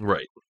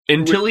 Right.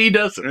 Until he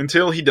doesn't.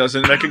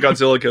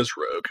 Mechagodzilla goes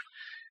rogue.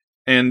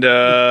 And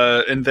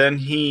then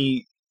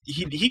he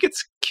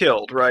gets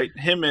killed, right?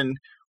 Him and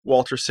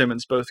Walter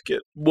Simmons both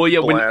get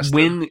blasted.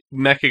 When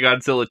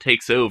Mechagodzilla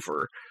takes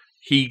over,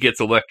 he gets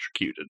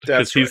electrocuted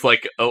because he's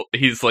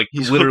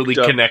literally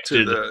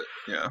connected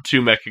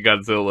to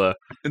Mechagodzilla.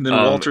 And then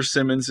Walter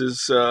Simmons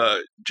is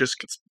just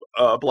gets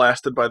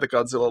blasted by the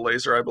Godzilla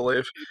laser, I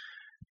believe,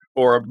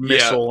 or a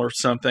missile or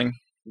something.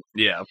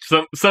 Yeah,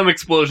 some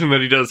explosion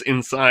that he does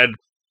inside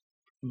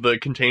the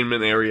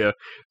containment area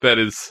that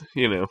is,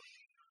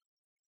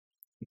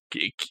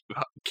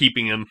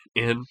 keeping him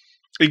in.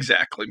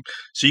 Exactly.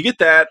 So you get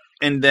that,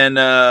 and then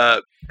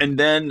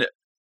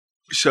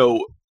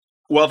so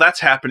while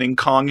that's happening,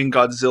 Kong and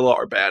Godzilla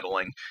are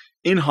battling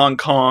in Hong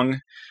Kong.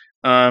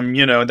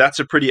 That's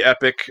a pretty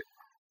epic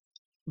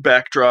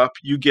backdrop.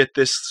 You get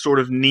this sort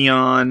of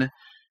neon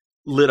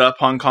lit up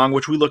Hong Kong,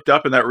 which we looked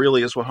up, and that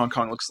really is what Hong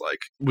Kong looks like.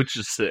 Which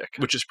is sick.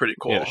 Which is pretty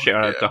cool. Yeah,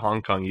 shout out to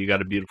Hong Kong. You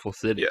got a beautiful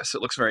city. Yes,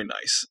 it looks very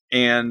nice.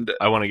 And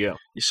I want to go.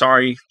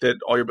 Sorry that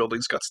all your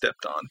buildings got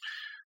stepped on.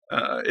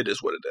 It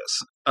is what it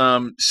is.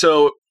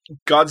 So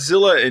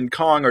Godzilla and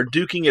Kong are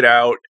duking it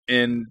out,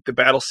 and the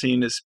battle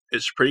scene is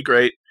pretty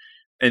great.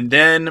 And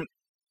then,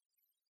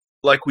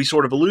 like we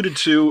sort of alluded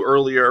to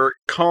earlier,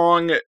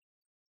 Kong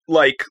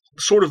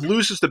sort of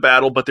loses the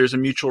battle, but there's a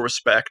mutual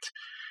respect.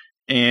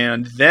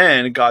 And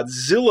then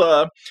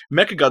Mechagodzilla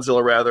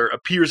rather,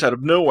 appears out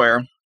of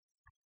nowhere.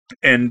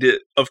 And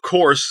of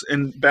course,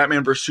 in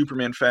Batman vs.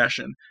 Superman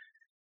fashion,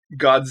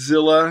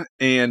 Godzilla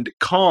and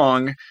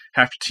Kong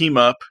have to team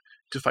up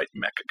to fight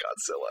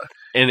Mechagodzilla.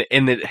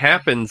 And it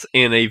happens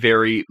in a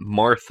very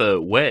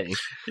Martha way.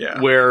 Yeah.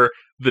 Where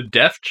the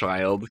Death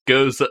Child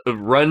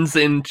runs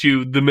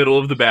into the middle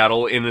of the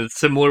battle in a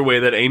similar way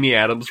that Amy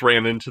Adams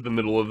ran into the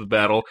middle of the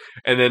battle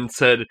and then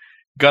said,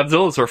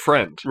 Godzilla's our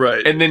friend.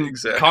 Right. And then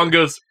Kong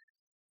goes,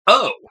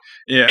 oh.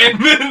 Yeah.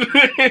 And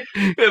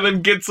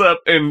then gets up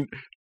and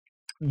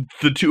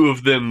the two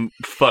of them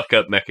fuck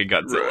up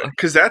Mechagodzilla.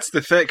 Because that's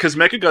the thing. Because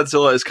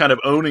Mechagodzilla is kind of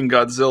owning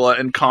Godzilla,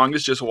 and Kong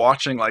is just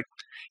watching like,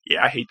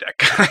 yeah, I hate that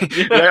guy.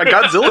 Yeah,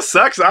 Godzilla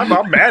sucks. I'm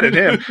mad at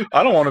him.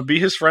 I don't want to be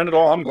his friend at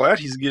all. I'm glad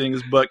he's getting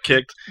his butt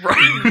kicked.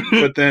 Right.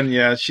 But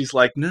then, she's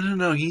like,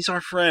 no, he's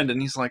our friend.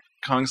 And he's like,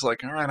 Kong's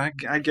like, all right,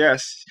 I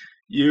guess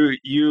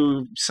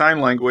you sign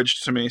language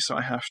to me, so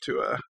I have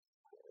to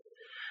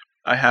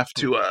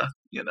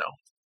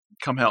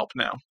come help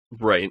now.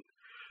 Right.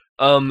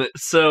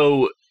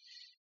 So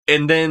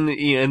and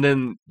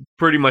then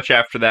pretty much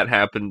after that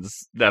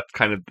happens, that's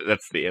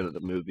the end of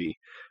the movie.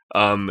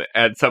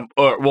 At some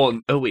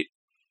we'll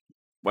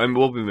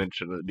be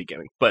mentioned at the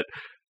beginning, but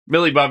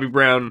Millie Bobby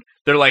Brown,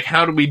 they're like,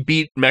 how do we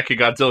beat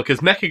Mechagodzilla? Because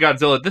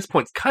Mechagodzilla at this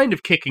point is kind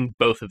of kicking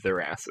both of their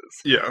asses.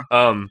 Yeah.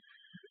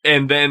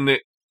 And then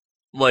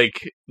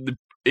like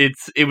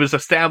it was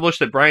established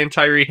that Brian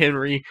Tyree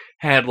Henry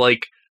had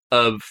like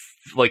a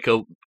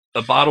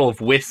bottle of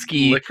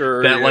whiskey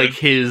Liquor,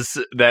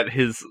 that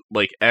his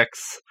like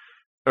ex,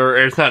 or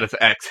it's not his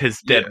ex, his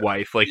dead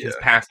wife, his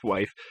past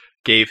wife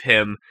gave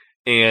him.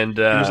 And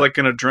he was like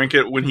gonna drink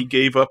it when he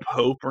gave up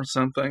hope or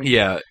something.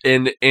 Yeah,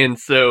 and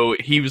so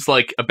he was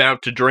like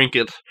about to drink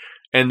it,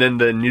 and then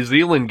the New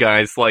Zealand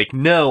guy's like,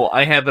 "No,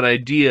 I have an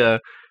idea,"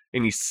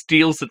 and he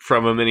steals it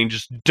from him, and he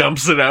just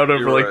dumps it out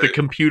over the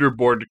computer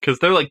board because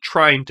they're like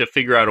trying to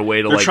figure out a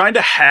way to they're trying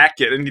to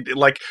hack it, and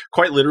like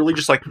quite literally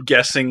just like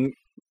guessing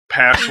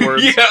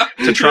passwords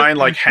to try and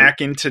like hack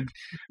into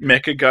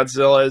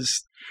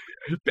Mechagodzilla's.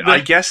 I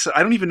guess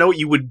I don't even know what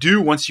you would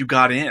do once you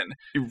got in.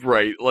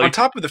 Right. Like, on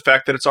top of the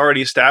fact that it's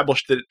already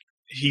established that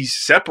he's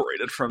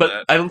separated from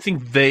that. I don't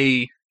think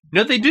they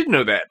did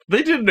know that.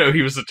 They didn't know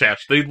he was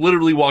attached. They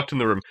literally walked in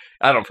the room.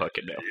 I don't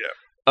fucking know.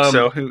 Yeah.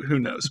 So who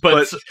knows?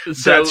 But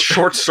that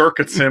short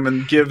circuits him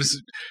and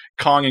gives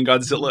Kong and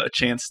Godzilla a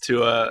chance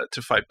to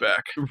fight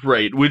back.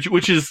 Right.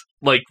 Which is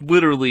like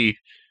literally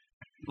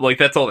like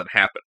that's all that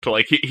happened.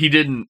 Like he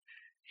didn't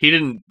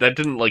that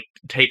didn't like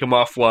take him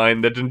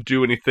offline. That didn't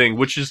do anything,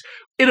 which is,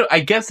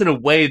 I guess in a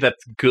way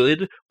that's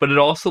good, but it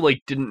also like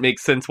didn't make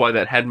sense why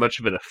that had much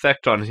of an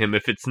effect on him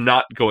if it's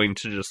not going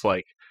to just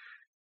like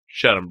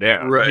shut him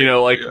down. Right.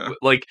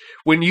 Like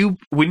when you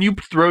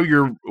throw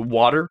your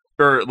water,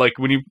 or like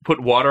when you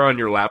put water on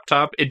your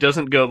laptop, it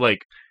doesn't go like,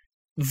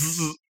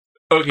 zzz,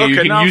 okay, you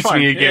can use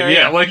me again.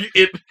 Yeah, like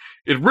it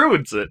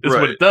ruins it is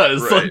what it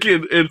does. Right. Like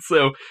and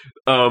so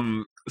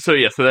so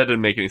that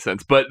didn't make any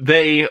sense. But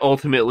they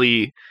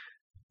ultimately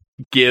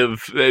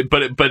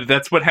but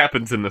that's what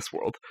happens in this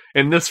world.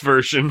 In this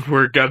version,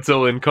 where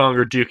Godzilla and Kong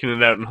are duking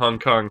it out in Hong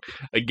Kong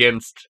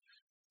against,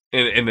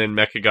 and then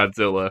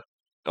Mechagodzilla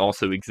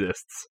also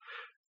exists.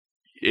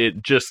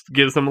 It just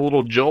gives them a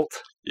little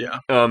jolt. Yeah.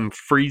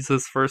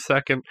 Freezes for a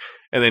second,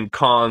 and then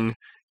Kong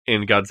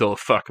and Godzilla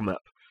fuck them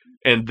up.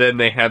 And then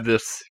they have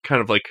this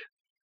kind of like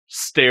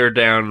stare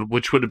down,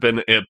 which would have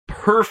been a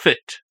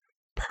perfect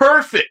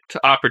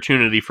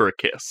opportunity for a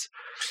kiss.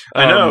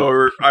 I know,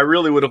 or I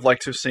really would have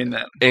liked to have seen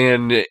that.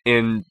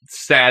 And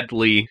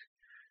sadly,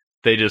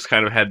 they just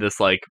kind of had this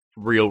like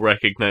real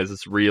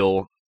recognizes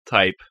real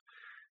type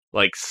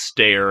like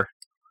stare,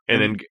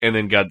 and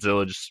then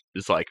Godzilla just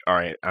is like, all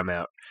right, I'm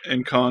out.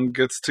 And Kong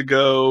gets to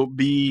go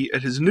be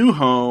at his new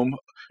home,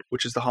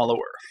 which is the Hollow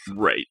Earth.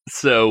 Right.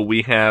 So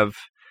we have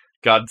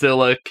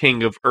Godzilla,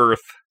 King of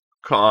Earth,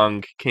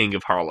 Kong, King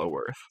of Hollow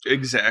Earth.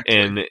 Exactly.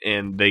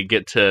 And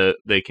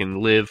they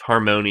can live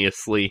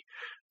harmoniously.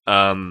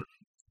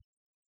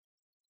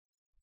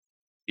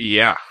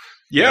 Yeah.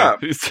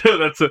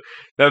 So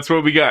that's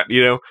what we got,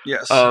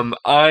 Yes.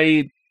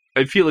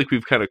 I feel like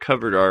we've kind of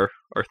covered our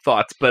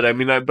thoughts, but I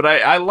mean,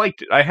 I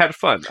liked it. I had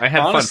fun.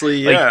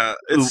 Honestly, fun. Yeah.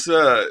 It's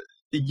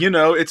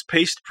it's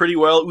paced pretty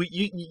well.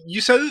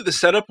 You said that the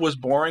setup was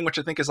boring, which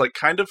I think is like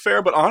kind of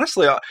fair, but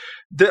honestly,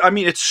 I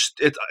mean, it's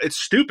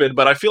stupid,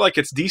 but I feel like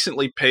it's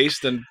decently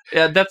paced, and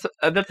it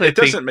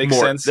doesn't make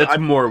sense. That's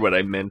more what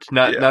I meant.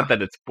 Not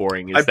that it's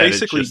boring. I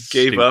basically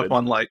gave up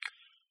on like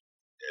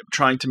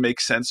trying to make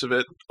sense of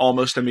it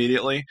almost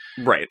immediately,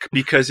 right?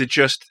 Because it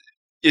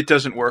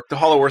doesn't work. The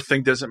Hollow Earth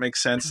thing doesn't make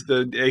sense.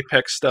 The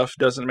Apex stuff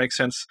doesn't make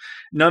sense.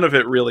 None of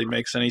it really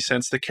makes any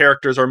sense. The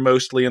characters are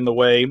mostly in the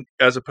way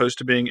as opposed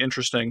to being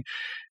interesting.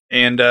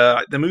 And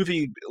the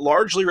movie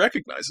largely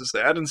recognizes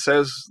that and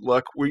says,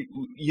 look, we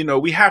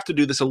have to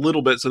do this a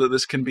little bit so that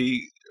this can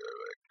be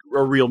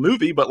a real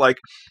movie. But like,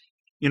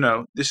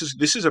 this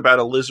is about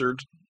a lizard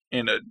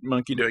and a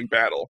monkey doing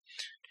battle.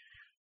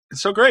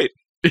 It's so great.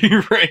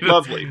 Right.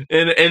 Lovely.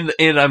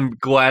 And I'm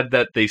glad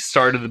that they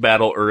started the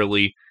battle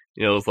early.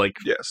 It was like,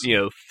 yes.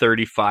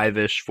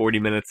 35-ish, 40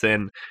 minutes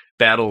in,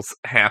 battle's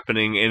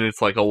happening, and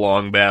it's like a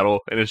long battle,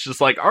 and it's just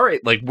like, all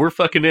right, like, we're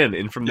fucking in.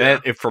 And from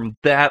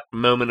that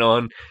moment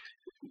on,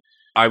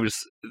 I was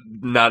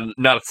not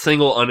a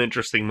single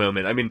uninteresting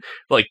moment. I mean,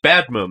 like,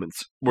 bad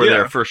moments were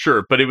there for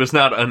sure, but it was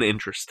not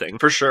uninteresting.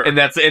 For sure. And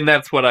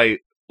that's what I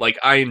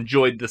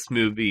enjoyed this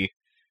movie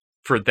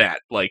for that.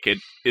 Like,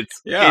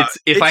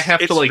 if I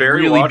have to, like,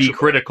 really watchable. Be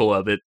critical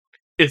of it,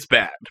 it's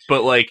bad.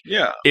 But, like,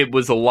 it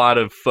was a lot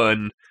of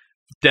fun.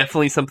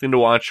 Definitely something to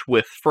watch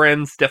with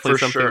friends. Definitely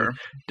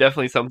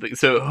something.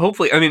 So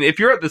hopefully, I mean, if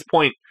you're at this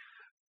point,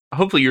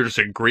 hopefully you're just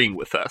agreeing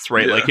with us,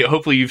 right? Yeah. Like,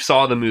 hopefully you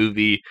saw the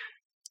movie,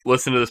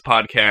 listen to this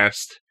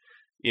podcast.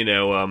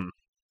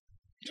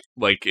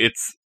 Like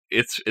it's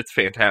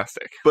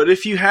fantastic. But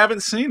if you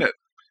haven't seen it,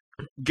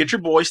 get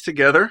your boys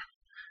together.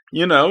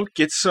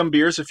 Get some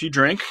beers if you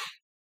drink,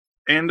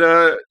 and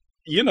have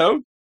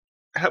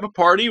a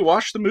party.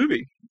 Watch the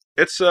movie.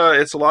 It's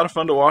a lot of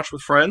fun to watch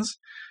with friends.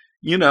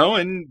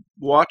 and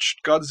watched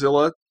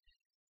Godzilla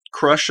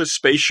crush a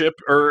spaceship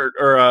or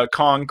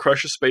Kong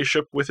crush a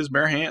spaceship with his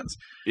bare hands.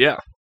 Yeah,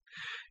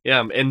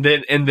 and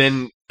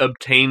then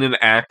obtain an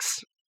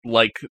axe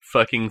like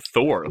fucking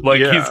Thor. Like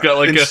he's got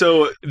like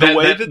so the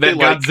way that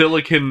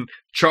Godzilla can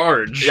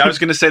charge. Yeah, I was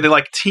going to say they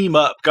team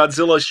up.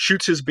 Godzilla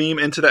shoots his beam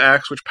into the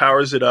axe, which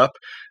powers it up,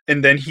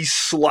 and then he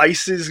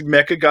slices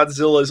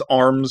Mechagodzilla's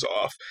arms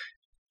off.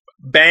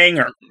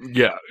 Banger.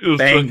 Yeah, it was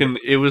fucking.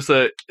 It was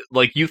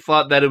you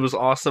thought that it was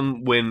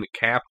awesome when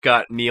Cap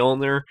got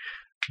Mjolnir.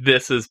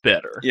 This is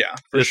better. Yeah,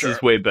 this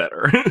is way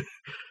better.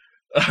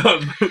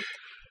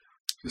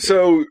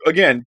 So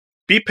again,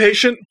 be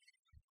patient.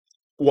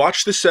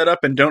 Watch the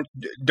setup and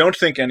don't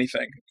think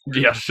anything.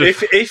 Yeah.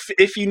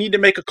 If you need to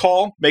make a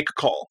call, make a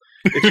call.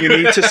 If you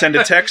need to send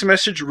a text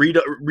message, read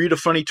a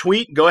funny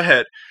tweet, go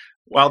ahead.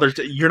 While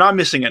you're not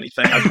missing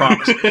anything, I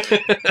promise.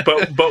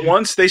 but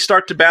once they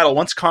start to battle,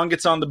 once Kong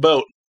gets on the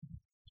boat,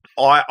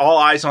 all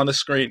eyes on the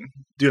screen.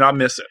 Do not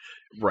miss it.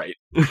 Right.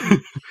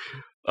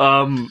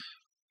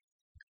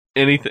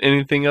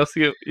 Anything else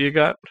you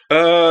got?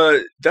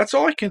 That's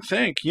all I can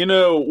think.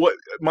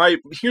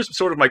 Here's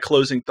sort of my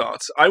closing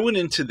thoughts. I went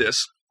into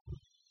this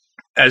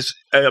as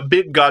a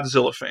big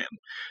Godzilla fan.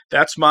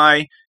 That's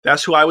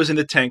who I was in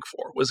the tank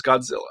for, was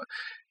Godzilla.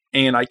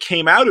 And I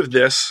came out of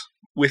this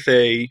with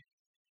a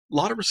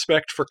lot of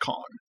respect for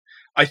Kong.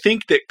 I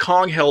think that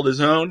Kong held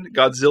his own.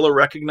 Godzilla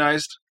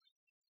recognized,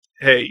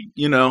 hey,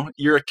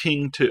 you're a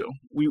king too.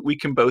 We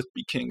can both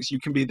be kings. You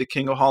can be the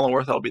king of Hollow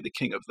Earth. I'll be the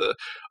king of the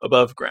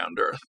above ground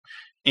Earth.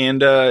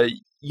 And,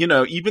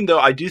 even though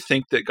I do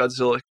think that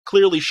Godzilla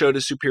clearly showed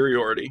his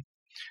superiority,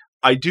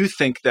 I do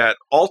think that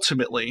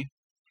ultimately,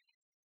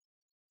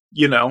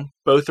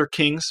 both are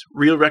kings.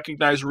 Real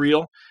recognize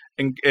real.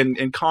 And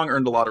Kong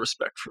earned a lot of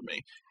respect from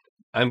me.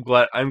 I'm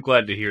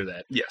glad to hear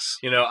that. Yes.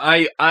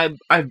 I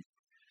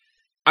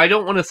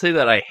don't want to say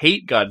that I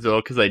hate Godzilla,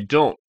 because I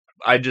don't.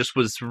 I just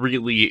was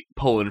really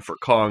pulling for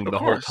Kong the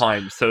whole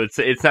time. So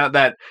it's not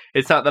that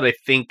I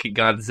think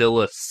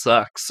Godzilla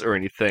sucks or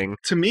anything.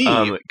 To me,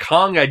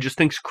 Kong I just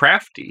think's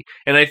crafty,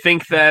 and I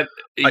think that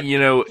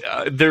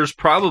there's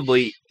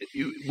probably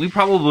we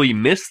probably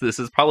missed this.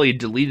 It's probably a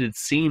deleted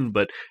scene,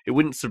 but it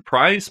wouldn't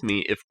surprise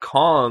me if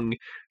Kong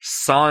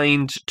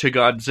signed to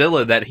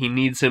Godzilla that he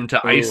needs him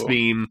to ice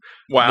beam.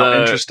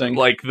 Wow, interesting.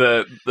 Like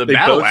the they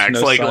battle axe,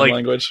 like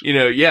language.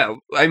 Yeah.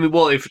 I mean,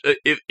 well, if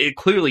it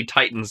clearly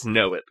Titans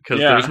know it, because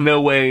there's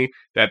no way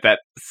that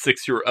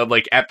 6-year-old,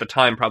 at the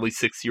time, probably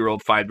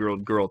 6-year-old,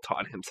 5-year-old girl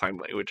taught him sign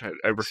language.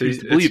 I refuse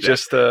to believe it's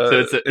just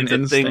it's an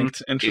instinct.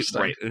 Thing,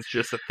 interesting, right? It's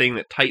just a thing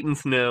that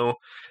Titans know,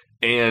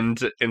 and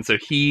so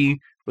he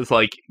was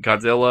like,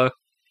 Godzilla,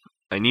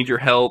 I need your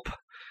help.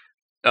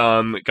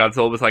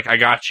 Godzilla was like, I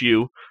got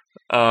you.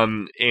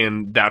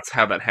 And that's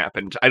how that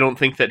happened. I don't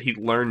think that he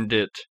learned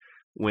it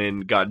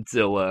when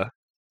Godzilla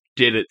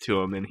did it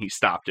to him and he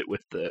stopped it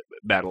with the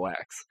battle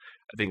axe.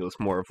 I think it was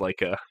more of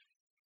like a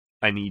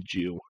I need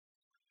you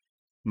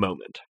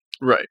moment.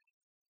 Right.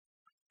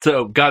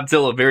 So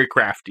Godzilla very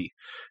crafty,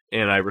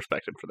 and I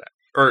respect him for that.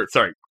 Or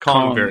sorry,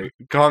 Kong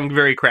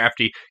very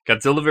crafty,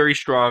 Godzilla very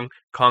strong,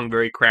 Kong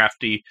very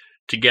crafty.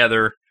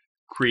 Together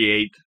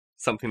create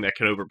something that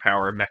can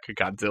overpower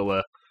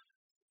Mechagodzilla,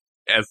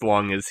 as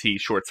long as he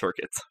short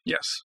circuits.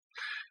 Yes.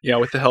 Yeah,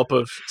 with the help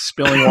of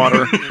spilling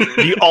water.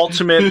 The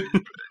ultimate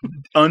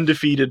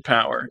undefeated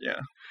power.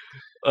 Yeah.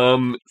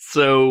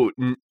 So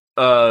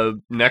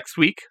next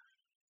week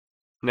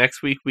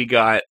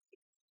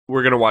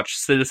we're gonna watch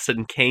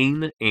Citizen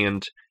Kane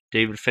and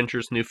David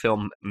Fincher's new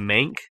film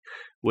Mank,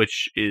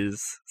 which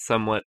is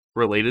somewhat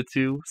related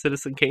to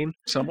Citizen Kane.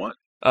 Somewhat.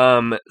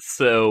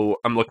 So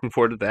I'm looking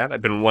forward to that.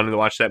 I've been wanting to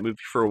watch that movie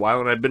for a while,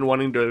 and I've been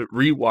wanting to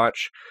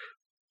rewatch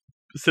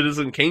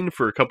Citizen Kane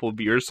for a couple of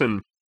years,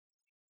 and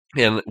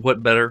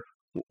what better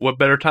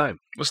time?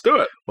 Let's do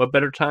it. What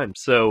better time?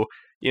 So,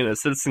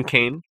 Citizen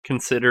Kane,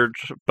 considered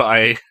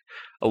by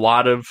a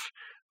lot of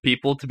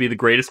people to be the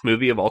greatest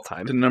movie of all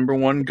time. The number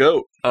one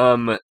GOAT.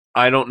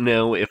 I don't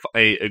know if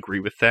I agree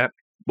with that.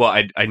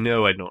 Well, I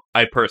know I don't.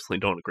 I personally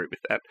don't agree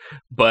with that,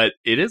 but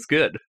it is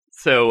good.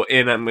 So,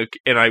 and I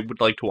would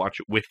like to watch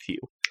it with you.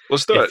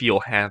 Let's do it. If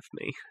you'll have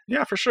me.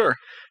 Yeah, for sure.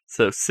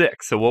 So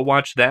sick. So we'll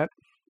watch that.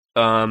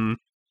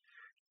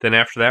 Then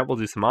after that, we'll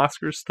do some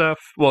Oscars stuff.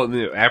 Well,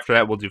 after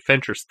that, we'll do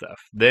Fincher stuff.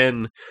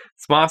 Then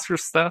some Oscars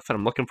stuff, and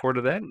I'm looking forward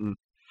to that. And,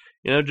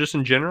 just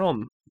in general,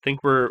 I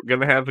think we're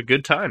going to have a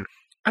good time.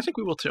 I think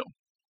we will, too.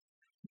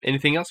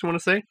 Anything else you want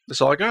to say?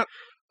 That's all I got.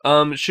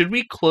 Should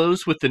we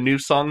close with the new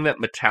song that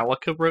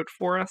Metallica wrote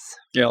for us?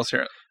 Yeah, let's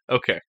hear it.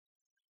 Okay.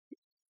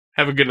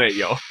 Have a good night,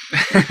 y'all.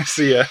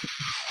 See ya.